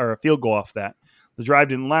didn't, or a field goal off that. The drive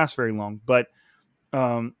didn't last very long, but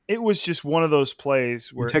it was just one of those plays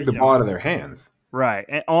where you take the ball out of their hands. Right.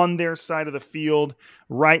 And on their side of the field,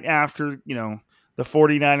 right after, the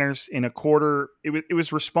 49ers in a quarter, it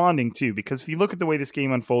was responding too, because if you look at the way this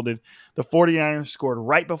game unfolded, the 49ers scored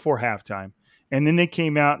right before halftime, and then they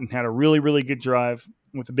came out and had a really, really good drive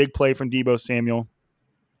with a big play from Deebo Samuel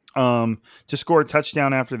to score a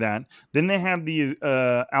touchdown after that. Then they had the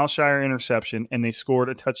Alshire interception, and they scored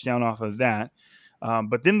a touchdown off of that.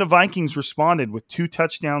 But then the Vikings responded with 2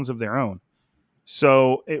 touchdowns of their own.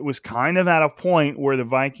 So it was kind of at a point where the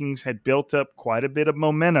Vikings had built up quite a bit of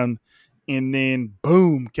momentum, and then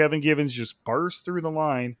boom, Kevin Givens just burst through the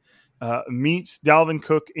line, meets Dalvin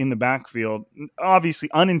Cook in the backfield, obviously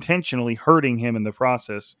unintentionally hurting him in the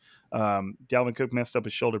process. Dalvin Cook messed up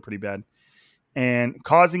his shoulder pretty bad, and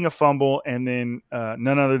causing a fumble, and then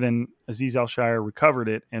none other than Azeez Alshire recovered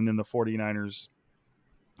it, and then the 49ers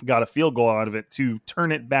got a field goal out of it to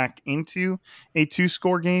turn it back into a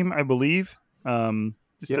 2-score game, I believe. Doesn't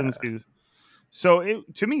see this. So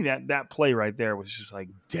to me, that play right there was just like,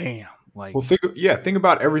 damn. Like, well, think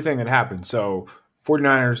about everything that happened. So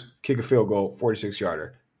 49ers kick a field goal,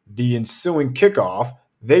 46-yarder. The ensuing kickoff,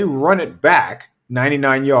 they run it back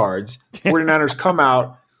 99 yards. 49ers come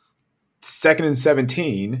out 2nd and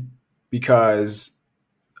 17 because,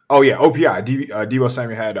 OPI. Deebo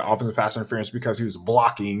Samuel had offensive pass interference because he was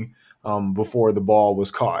blocking before the ball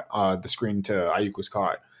was caught. The screen to Ayuk was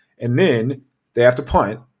caught. And then they have to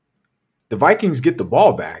punt. The Vikings get the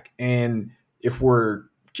ball back. And if we're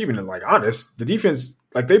keeping it honest, the defense,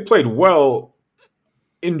 they played well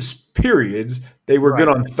in periods. They were good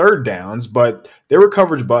on third downs, but they were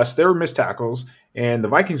coverage busts. They were missed tackles, and the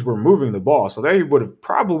Vikings were moving the ball. So they would have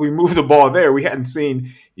probably moved the ball there. We hadn't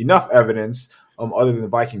seen enough evidence other than the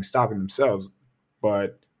Vikings stopping themselves.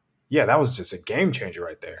 But, yeah, that was just a game changer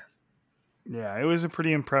right there. Yeah, it was a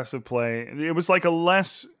pretty impressive play. It was like a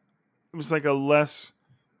less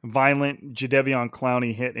violent Jadeveon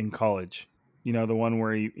Clowney hit in college. The one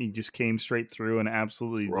where he just came straight through and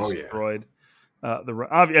absolutely destroyed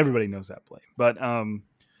everybody knows that play. But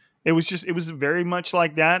it was very much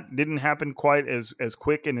like that. Didn't happen quite as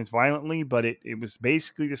quick and as violently, but it was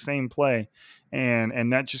basically the same play.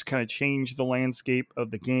 And that just kind of changed the landscape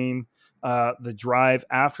of the game. The drive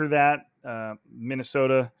after that,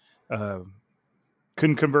 Minnesota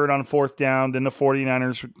couldn't convert on 4th down. Then the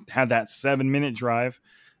 49ers had that 7-minute drive,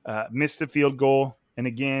 missed the field goal. And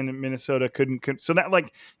again, Minnesota couldn't. So that,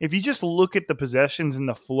 if you just look at the possessions and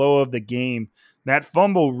the flow of the game, that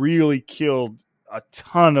fumble really killed a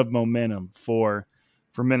ton of momentum for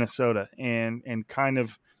Minnesota, and kind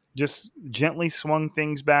of just gently swung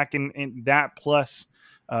things back. And that plus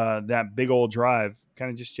that big old drive kind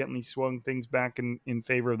of just gently swung things back in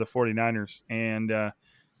favor of the 49ers. And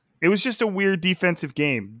it was just a weird defensive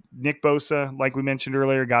game. Nick Bosa, like we mentioned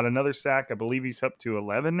earlier, got another sack. I believe he's up to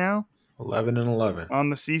 11 now. 11-11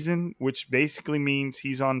 on the season, which basically means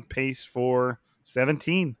he's on pace for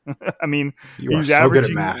 17. I mean, he's so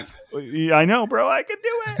averaging, good at math. I know, bro. I can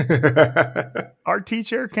do it. Our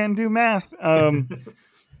teacher can do math. I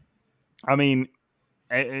mean,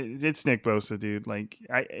 it's Nick Bosa, dude.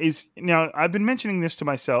 I've been mentioning this to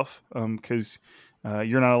myself because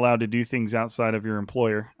you're not allowed to do things outside of your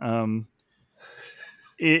employer. To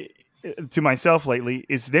myself lately,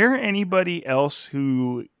 is there anybody else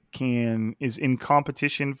who is in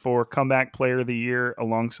competition for comeback player of the year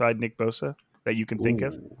alongside Nick Bosa that you can think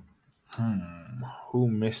of? Who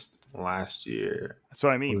missed last year? That's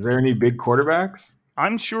what I mean. Was there any big quarterbacks?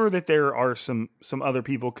 I'm sure that there are some other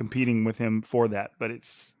people competing with him for that, but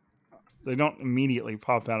they don't immediately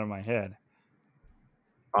pop out of my head.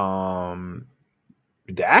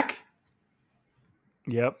 Dak?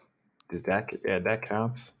 Yep. Does Dak? Yeah, that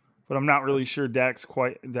counts. but I'm not really sure Dak's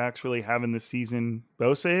really having the season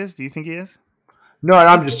Bosa is. Do you think he is? No,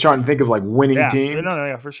 I'm just trying to think of like winning teams.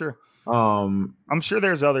 No, for sure. I'm sure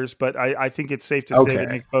there's others, but I think it's safe to say that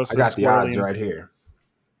Nick Bosa. I got the odds right here.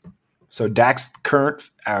 So Dak's current,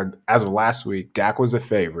 as of last week, Dak was a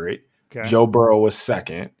favorite. Okay. Joe Burrow was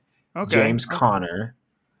second. Okay. James Conner.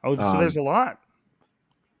 Oh, so there's a lot.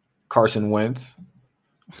 Carson Wentz.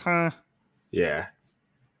 Huh. Yeah.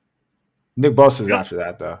 Nick Bosa's after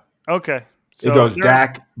that, though. Okay. So it goes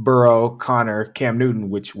Dak, Burrow, Connor, Cam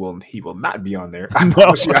Newton, he will not be on there. I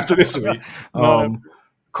promise you after this week.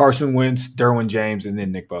 Carson Wentz, Derwin James, and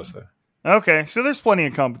then Nick Bosa. Okay, so there's plenty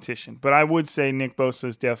of competition, but I would say Nick Bosa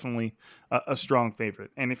is definitely a strong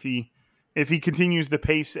favorite, and if he continues the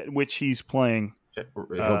pace at which he's playing,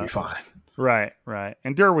 he'll be fine. Right.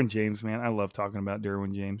 And Derwin James, man, I love talking about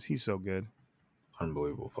Derwin James. He's so good.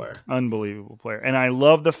 Unbelievable player. And I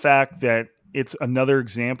love the fact that it's another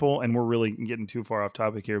example, and we're really getting too far off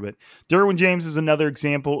topic here, but Derwin James is another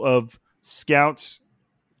example of scouts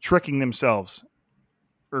tricking themselves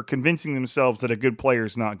or convincing themselves that a good player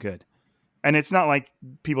is not good. And it's not like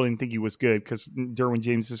people didn't think he was good because Derwin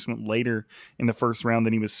James just went later in the first round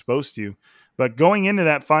than he was supposed to. But going into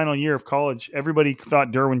that final year of college, everybody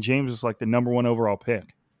thought Derwin James was like the number 1 overall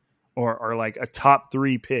pick or like a top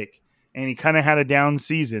 3 pick. And he kind of had a down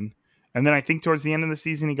season. And then I think towards the end of the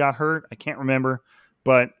season he got hurt. I can't remember.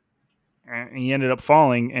 But he ended up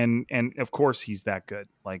falling. And of course he's that good.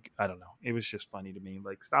 Like, I don't know. It was just funny to me.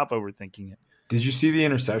 Like, stop overthinking it. Did you see the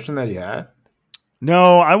interception that he had?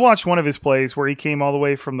 No, I watched one of his plays where he came all the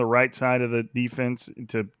way from the right side of the defense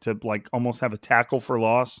to like almost have a tackle for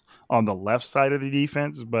loss on the left side of the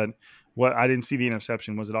defense. But I didn't see the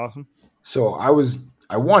interception. Was it awesome? So I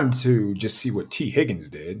wanted to just see what T. Higgins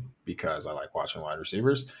did because I like watching wide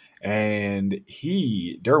receivers. And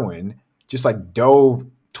Derwin, just like dove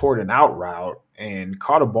toward an out route and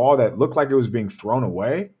caught a ball that looked like it was being thrown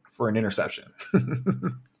away for an interception.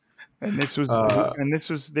 And this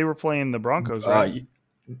was they were playing the Broncos, right?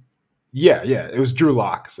 Yeah. It was Drew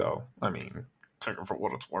Lock. So, I mean, take it for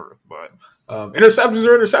what it's worth. But interceptions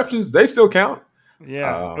are interceptions. They still count.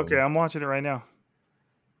 Yeah. Okay, I'm watching it right now.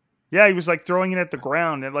 Yeah, he was like throwing it at the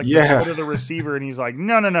ground at the foot of the receiver, and he's like,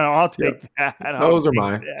 "No, I'll take that. Those are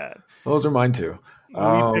mine. Those are mine too.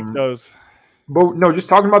 We picked those." But no, just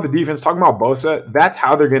talking about the defense, talking about Bosa, that's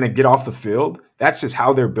how they're going to get off the field. That's just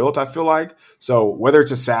how they're built, I feel like. So whether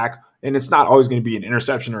it's a sack, and it's not always going to be an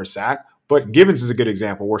interception or a sack, but Givens is a good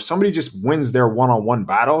example where somebody just wins their one-on-one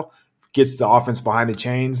battle, gets the offense behind the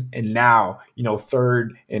chains, and now,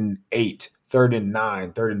 3rd and 8, 3rd and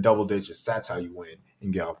 9, 3rd and double digits, that's how you win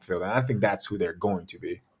and get off the field. And I think that's who they're going to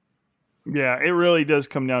be. Yeah, it really does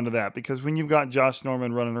come down to that because when you've got Josh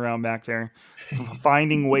Norman running around back there,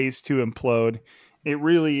 finding ways to implode, it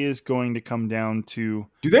really is going to come down to...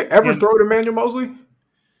 Do they ever throw to Emmanuel Mosley?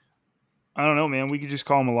 I don't know, man. We could just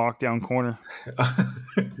call him a lockdown corner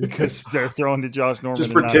because they're throwing to Josh Norman.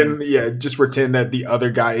 Just pretend that the other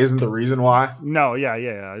guy isn't the reason why. No, yeah.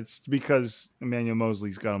 It's because Emmanuel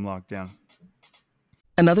Mosley's got him locked down.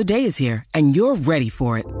 Another day is here, and you're ready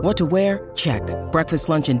for it. What to wear? Check. Breakfast,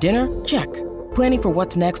 lunch, and dinner? Check. Planning for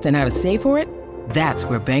what's next and how to save for it? That's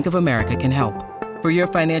where Bank of America can help. For your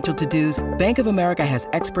financial to-dos, Bank of America has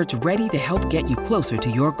experts ready to help get you closer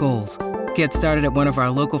to your goals. Get started at one of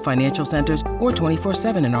our local financial centers or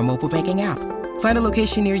 24/7 in our mobile banking app. Find a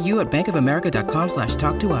location near you at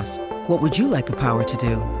bankofamerica.com/talktous. What would you like the power to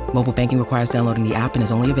do? Mobile banking requires downloading the app and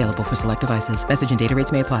is only available for select devices. Message and data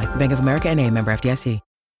rates may apply. Bank of America N.A., member FDIC.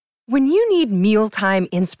 When you need mealtime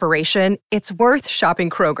inspiration, it's worth shopping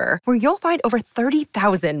Kroger, where you'll find over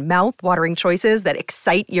 30,000 mouth-watering choices that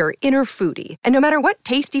excite your inner foodie. And no matter what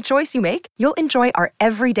tasty choice you make, you'll enjoy our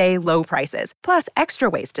everyday low prices, plus extra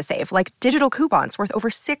ways to save, like digital coupons worth over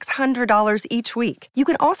 $600 each week. You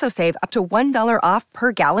can also save up to $1 off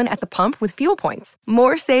per gallon at the pump with fuel points.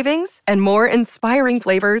 More savings and more inspiring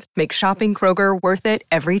flavors make shopping Kroger worth it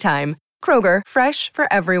every time. Kroger, fresh for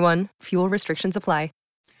everyone. Fuel restrictions apply.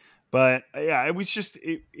 But yeah, it was just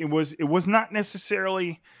it was not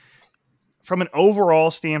necessarily from an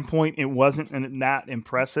overall standpoint. It wasn't that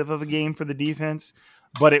impressive of a game for the defense,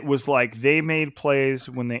 but it was like they made plays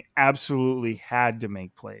when they absolutely had to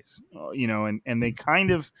make plays, and they kind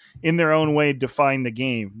of in their own way defined the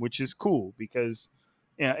game, which is cool because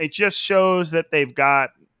it just shows that they've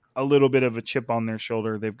got a little bit of a chip on their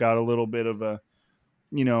shoulder. They've got a little bit of a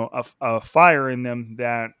fire in them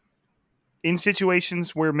that. In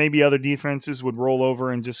situations where maybe other defenses would roll over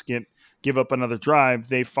and just give up another drive,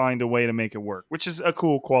 they find a way to make it work, which is a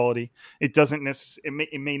cool quality. It doesn't necessarily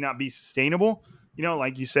it may not be sustainable,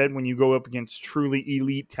 like you said, when you go up against truly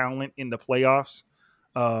elite talent in the playoffs,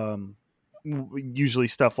 usually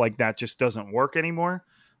stuff like that just doesn't work anymore.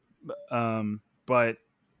 But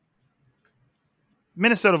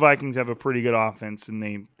Minnesota Vikings have a pretty good offense,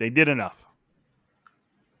 and they did enough.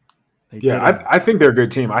 I think they're a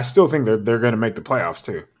good team. I still think they're going to make the playoffs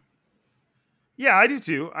too. Yeah, I do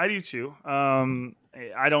too. I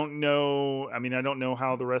don't know. I mean, I don't know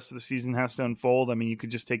how the rest of the season has to unfold. I mean, you could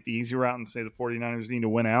just take the easy route and say the 49ers need to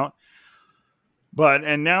win out.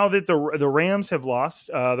 And now that the Rams have lost,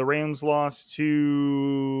 the Rams lost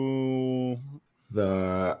to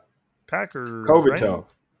the Packers. COVID right? toe.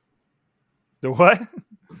 The what?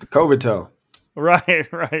 The COVID toe.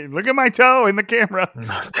 Right. Look at my toe in the camera.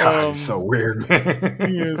 God, he's so weird, man.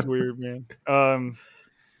 He is weird, man.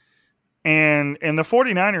 And the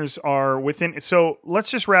 49ers are within. So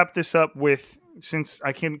let's just wrap this up with, since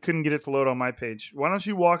I couldn't get it to load on my page. Why don't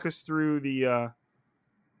you walk us through the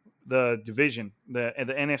division, the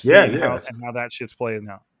NFC, and how that shit's playing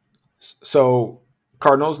now? So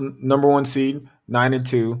Cardinals number 1 seed,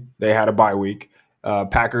 9-2. They had a bye week.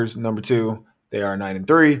 Packers number 2. They are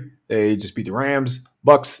 9-3. They just beat the Rams.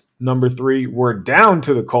 Bucks number 3. We're down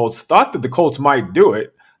to the Colts. Thought that the Colts might do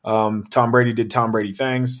it. Tom Brady did Tom Brady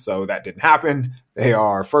things, so that didn't happen. They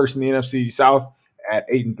are first in the NFC South at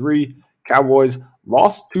 8-3. Cowboys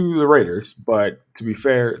lost to the Raiders, but to be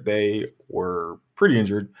fair, they were pretty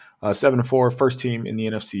injured. 7-4, first team in the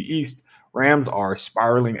NFC East. Rams are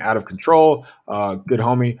spiraling out of control. Good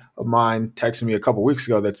homie of mine texted me a couple weeks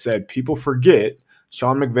ago that said people forget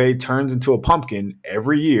Sean McVay turns into a pumpkin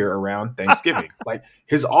every year around Thanksgiving. Like,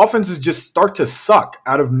 his offenses just start to suck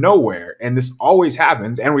out of nowhere, and this always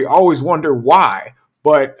happens, and we always wonder why.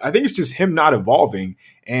 But I think it's just him not evolving,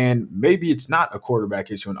 and maybe it's not a quarterback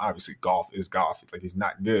issue, and obviously Goff is Goff. Like, he's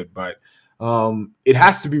not good, but it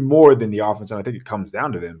has to be more than the offense, and I think it comes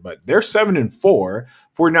down to them. But they're 7-4.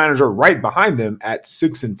 49ers are right behind them at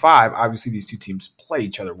 6-5. Obviously, these two teams play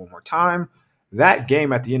each other one more time. That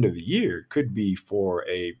game at the end of the year could be for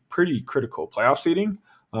a pretty critical playoff seeding.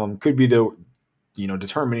 Could be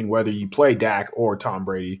determining whether you play Dak or Tom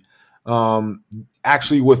Brady.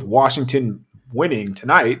 Actually, with Washington winning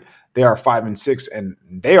tonight, they are 5-6, and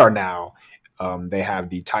they are now they have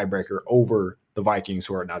the tiebreaker over the Vikings,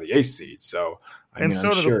 who are now the 8th seed. So, so do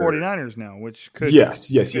the 49ers now, which could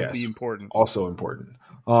be important. Also important.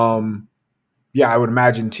 I would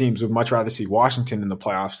imagine teams would much rather see Washington in the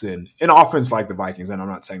playoffs than an offense like the Vikings. And I'm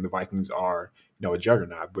not saying the Vikings are, a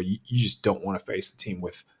juggernaut, but you just don't want to face a team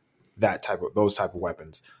with those type of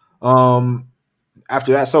weapons.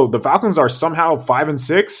 After that, so the Falcons are somehow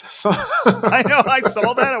 5-6. So I know, I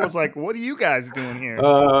saw that. I was like, what are you guys doing here?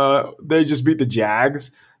 They just beat the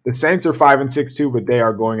Jags. The Saints are 5-6 too, but they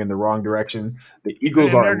are going in the wrong direction. The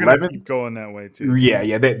Eagles are 11. Keep going that way too.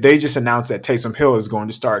 Yeah. They just announced that Taysom Hill is going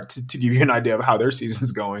to start to give you an idea of how their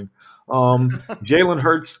season's going. Jalen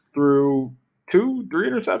Hurts threw 2-3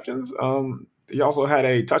 interceptions. He also had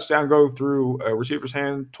a touchdown go through a receiver's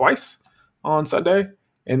hand twice on Sunday.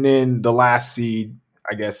 And then the last seed,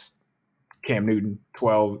 I guess, Cam Newton,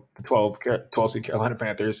 12 seed Carolina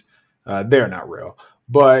Panthers. They're not real.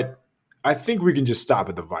 But I think we can just stop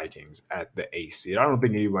at the Vikings at the 8th seed. I don't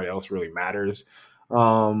think anybody else really matters.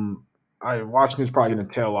 Washington's probably going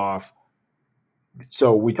to tail off.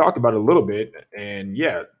 So we talked about it a little bit. And,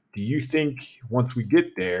 do you think once we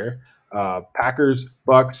get there, Packers,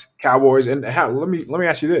 Bucks, Cowboys, and let me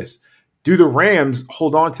ask you this. Do the Rams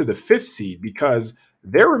hold on to the 5th seed? Because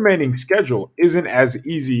their remaining schedule isn't as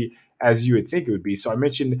easy as you would think it would be. So I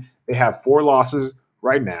mentioned they have 4 losses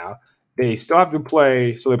right now. They still have to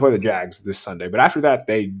play, so they play the Jags this Sunday. But after that,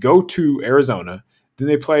 they go to Arizona. Then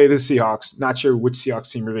they play the Seahawks. Not sure which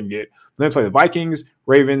Seahawks team you're going to get. Then they play the Vikings,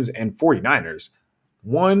 Ravens, and 49ers.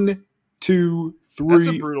 1, 2, 3, That's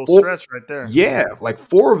a brutal 4. stretch right there. Yeah, like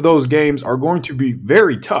 4 of those games are going to be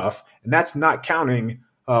very tough, and that's not counting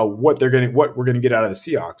what we're going to get out of the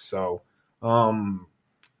Seahawks. So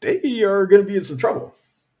they are going to be in some trouble.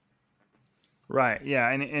 Right. Yeah.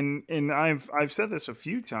 And I've said this a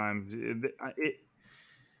few times.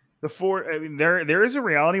 There is a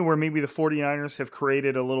reality where maybe the 49ers have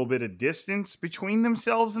created a little bit of distance between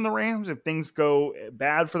themselves and the Rams. If things go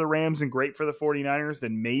bad for the Rams and great for the 49ers,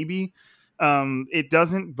 then maybe it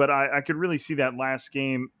doesn't. But I could really see that last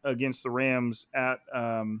game against the Rams at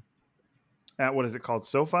what is it called?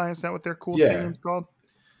 SoFi? Is that what their stadium's called?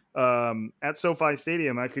 At SoFi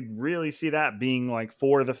Stadium, I could really see that being like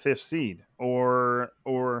for the 5th seed, or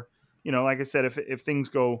like I said, if things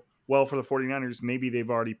go Well, for the 49ers, maybe they've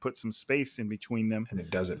already put some space in between them. And it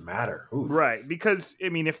doesn't matter. Oof. Right. Because, I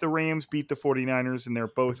mean, if the Rams beat the 49ers and they're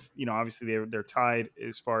both, obviously they're tied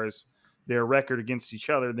as far as their record against each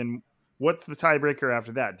other, then what's the tiebreaker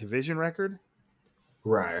after that? Division record?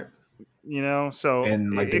 Right. So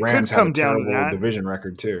and like it the Rams could come have a down to terrible that. division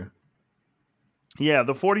record too. Yeah,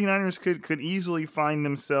 the 49ers could easily find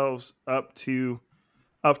themselves up to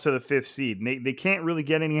the 5th seed. They can't really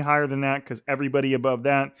get any higher than that because everybody above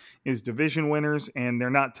that is division winners, and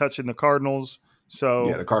they're not touching the Cardinals. So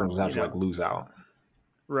yeah, the Cardinals have to lose out.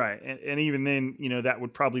 Right, and even then, that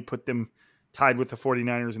would probably put them tied with the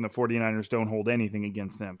 49ers, and the 49ers don't hold anything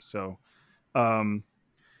against them. So, and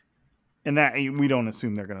that we don't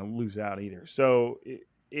assume they're going to lose out either. So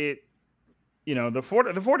the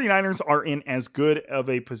 49ers are in as good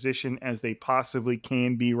of a position as they possibly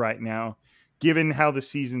can be right now, given how the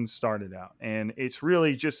season started out. And it's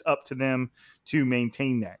really just up to them to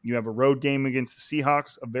maintain that. You have a road game against the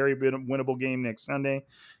Seahawks, a very winnable game next Sunday.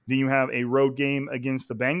 Then you have a road game against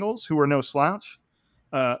the Bengals, who are no slouch,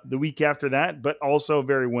 the week after that, but also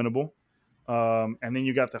very winnable. And then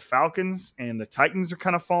you got the Falcons, and the Titans are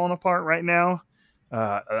kind of falling apart right now.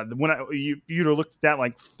 You'd have looked at that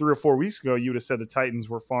like 3 or 4 weeks ago, you would have said the Titans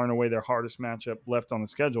were far and away their hardest matchup left on the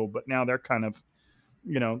schedule. But now they're kind of,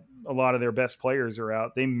 a lot of their best players are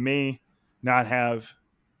out. They may not have.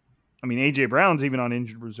 I mean, A.J. Brown's even on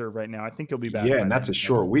injured reserve right now. I think he'll be back. Yeah, and that's a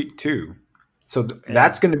short week too. So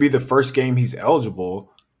that's going to be the first game he's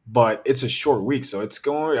eligible, but it's a short week, so I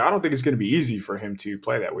don't think it's going to be easy for him to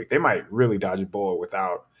play that week. They might really dodge a bullet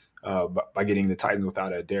without by getting the Titans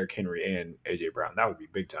without a Derrick Henry and A.J. Brown. That would be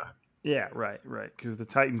big time. Yeah, right. Because the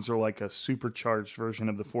Titans are like a supercharged version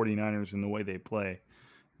of the 49ers in the way they play.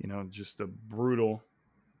 Just a brutal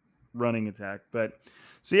running attack. But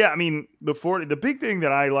so yeah, I mean, the big thing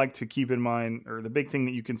that I like to keep in mind, or the big thing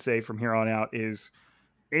that you can say from here on out, is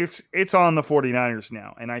it's on the 49ers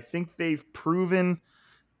now. And I think they've proven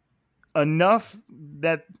enough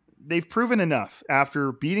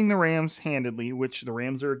after beating the Rams handedly, which the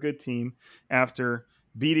Rams are a good team, after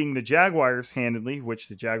beating the Jaguars handedly, which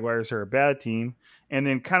the Jaguars are a bad team, and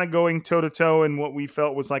then kind of going toe-to-toe in what we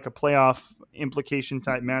felt was like a playoff implication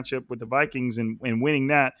type matchup with the Vikings and winning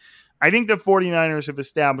that. I think the 49ers have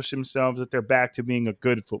established themselves that they're back to being a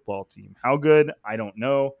good football team. How good? I don't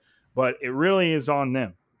know, but it really is on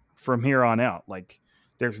them from here on out. Like,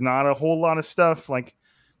 there's not a whole lot of stuff. Like,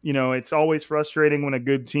 it's always frustrating when a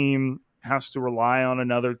good team has to rely on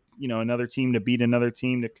another team to beat another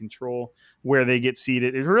team to control where they get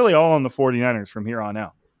seated. It's really all on the 49ers from here on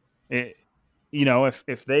out.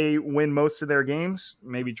 If they win most of their games,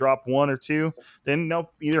 maybe drop 1 or 2, then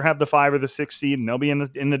they'll either have the 5 or the 6 seed and they'll be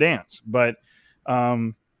in the dance. But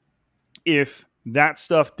if that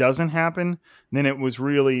stuff doesn't happen, then it was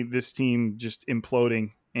really this team just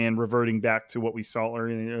imploding and reverting back to what we saw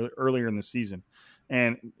earlier in the season.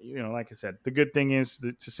 And, like I said, the good thing is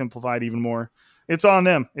that, to simplify it even more, it's on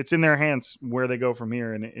them. It's in their hands where they go from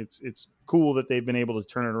here. And it's cool that they've been able to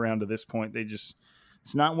turn it around to this point.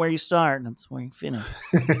 It's not where you start, it's where you finish.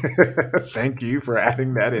 Thank you for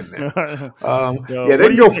adding that in there. They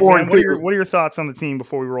can go 4-2. What are your thoughts on the team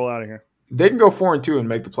before we roll out of here? They can go 4-2 and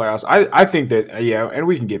make the playoffs. I think that, and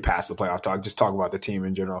we can get past the playoff talk, just talk about the team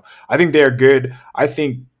in general. I think they're good. I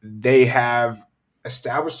think they have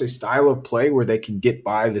established a style of play where they can get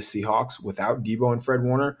by the Seahawks without Debo and Fred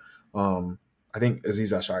Warner. I think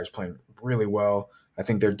Azeez Ashari is playing really well. I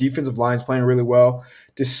think their defensive line is playing really well.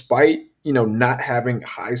 Despite, not having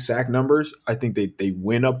high sack numbers, I think they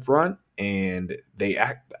win up front, and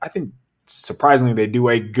I think surprisingly, they do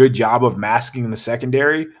a good job of masking the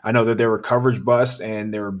secondary. I know that there were coverage busts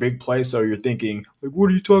and there were big plays, so you're thinking, like,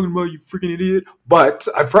 what are you talking about, you freaking idiot? But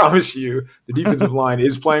I promise you, the defensive line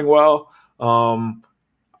is playing well.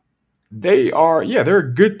 They're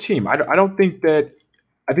a good team. I think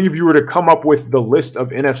if you were to come up with the list of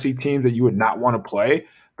NFC teams that you would not want to play,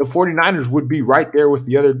 the 49ers would be right there with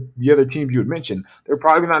the other teams you had mentioned. They're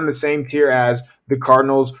probably not in the same tier as the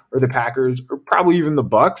Cardinals or the Packers or probably even the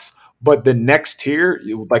Bucks, but the next tier,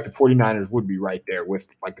 like the 49ers, would be right there with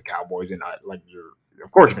like the Cowboys, and of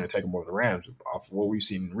course you're going to take them over the Rams off of what we've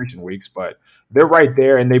seen in recent weeks, but they're right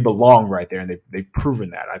there and they belong right there, and they've proven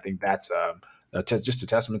that. I think that's just a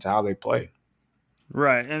testament to how they play.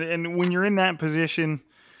 Right, and when you're in that position,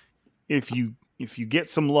 if you get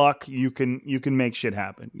some luck, you can make shit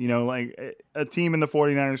happen. Like a team in the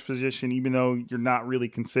 49ers position, even though you're not really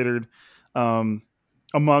considered among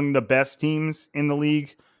the best teams in the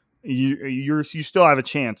league, you still have a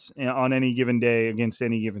chance on any given day against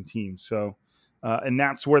any given team. So And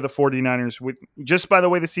that's where the 49ers, just by the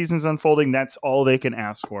way the season's unfolding, that's all they can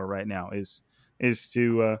ask for right now is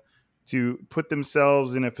to put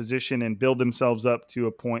themselves in a position and build themselves up to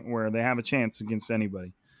a point where they have a chance against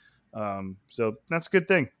anybody. So that's a good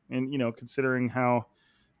thing. And, considering how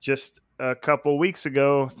just a couple weeks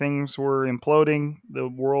ago things were imploding, the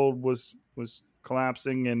world was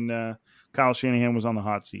collapsing, and Kyle Shanahan was on the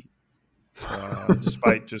hot seat.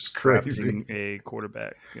 Despite just drafting a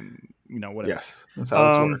quarterback and whatever. Yes, that's how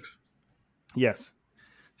this works. Yes.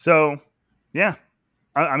 So, yeah.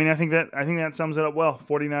 I think that sums it up well.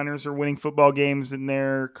 49ers are winning football games, and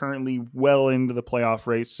they're currently well into the playoff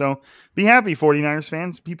race. So be happy, 49ers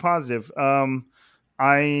fans. Be positive.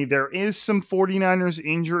 There is some 49ers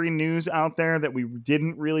injury news out there that we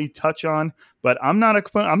didn't really touch on, but I'm not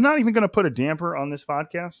even going to put a damper on this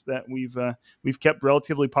podcast that we've kept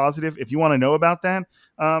relatively positive. If you want to know about that,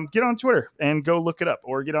 get on Twitter and go look it up,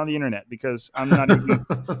 or get on the internet, because I'm not even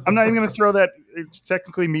going to throw that. It's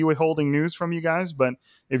technically me withholding news from you guys, but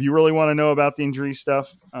if you really want to know about the injury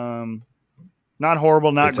stuff, not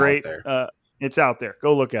horrible, not great. It's out there.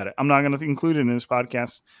 Go look at it. I'm not going to include it in this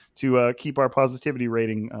podcast to keep our positivity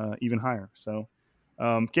rating even higher. So,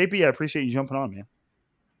 KP, I appreciate you jumping on, man.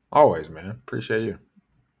 Always, man. Appreciate you.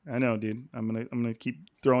 I know, dude. I'm gonna keep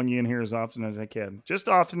throwing you in here as often as I can, just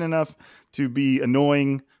often enough to be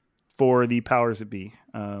annoying for the powers that be.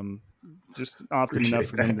 Just often enough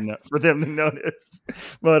for them to notice.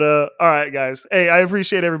 But all right, guys. Hey, I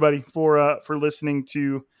appreciate everybody for listening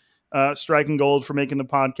to Striking Gold, for making the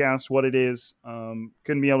podcast what it is.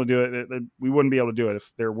 Couldn't be able to do it. We wouldn't be able to do it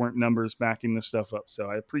if there weren't numbers backing this stuff up. So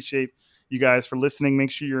I appreciate you guys for listening. Make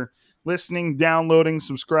sure you're listening, downloading,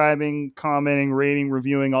 subscribing, commenting, rating,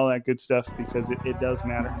 reviewing, all that good stuff, because it does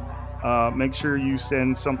matter. Make sure you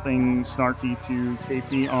send something snarky to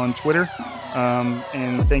KP on Twitter,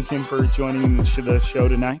 and thank him for joining the show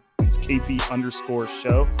tonight. It's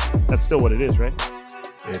KP_show. That's still what it is, right?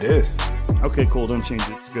 It is. Okay, cool. Don't change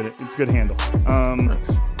it. It's good. It's a good handle.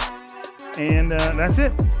 Thanks. And that's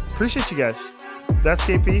it. Appreciate you guys. That's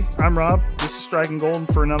KP. I'm Rob. This is Striking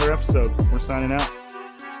Gold for another episode. We're signing out.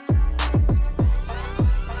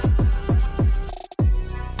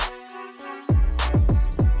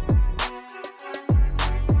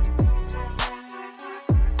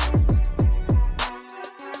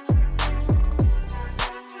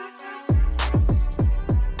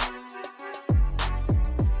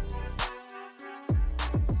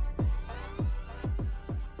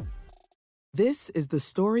 This is the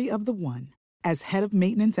story of the one. As head of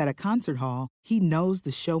maintenance at a concert hall, he knows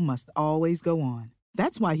the show must always go on.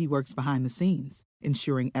 That's why he works behind the scenes,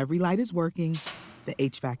 ensuring every light is working, the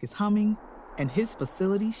HVAC is humming, and his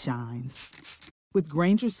facility shines. With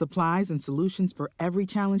Grainger's supplies and solutions for every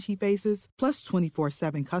challenge he faces, plus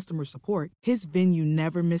 24/7 customer support, his venue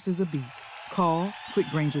never misses a beat. Call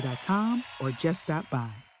quickgrainger.com or just stop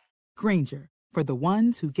by. Grainger, for the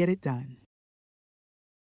ones who get it done.